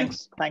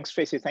 Thanks,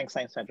 Tracy. Thanks,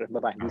 Science Center.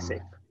 Bye-bye. Be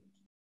safe.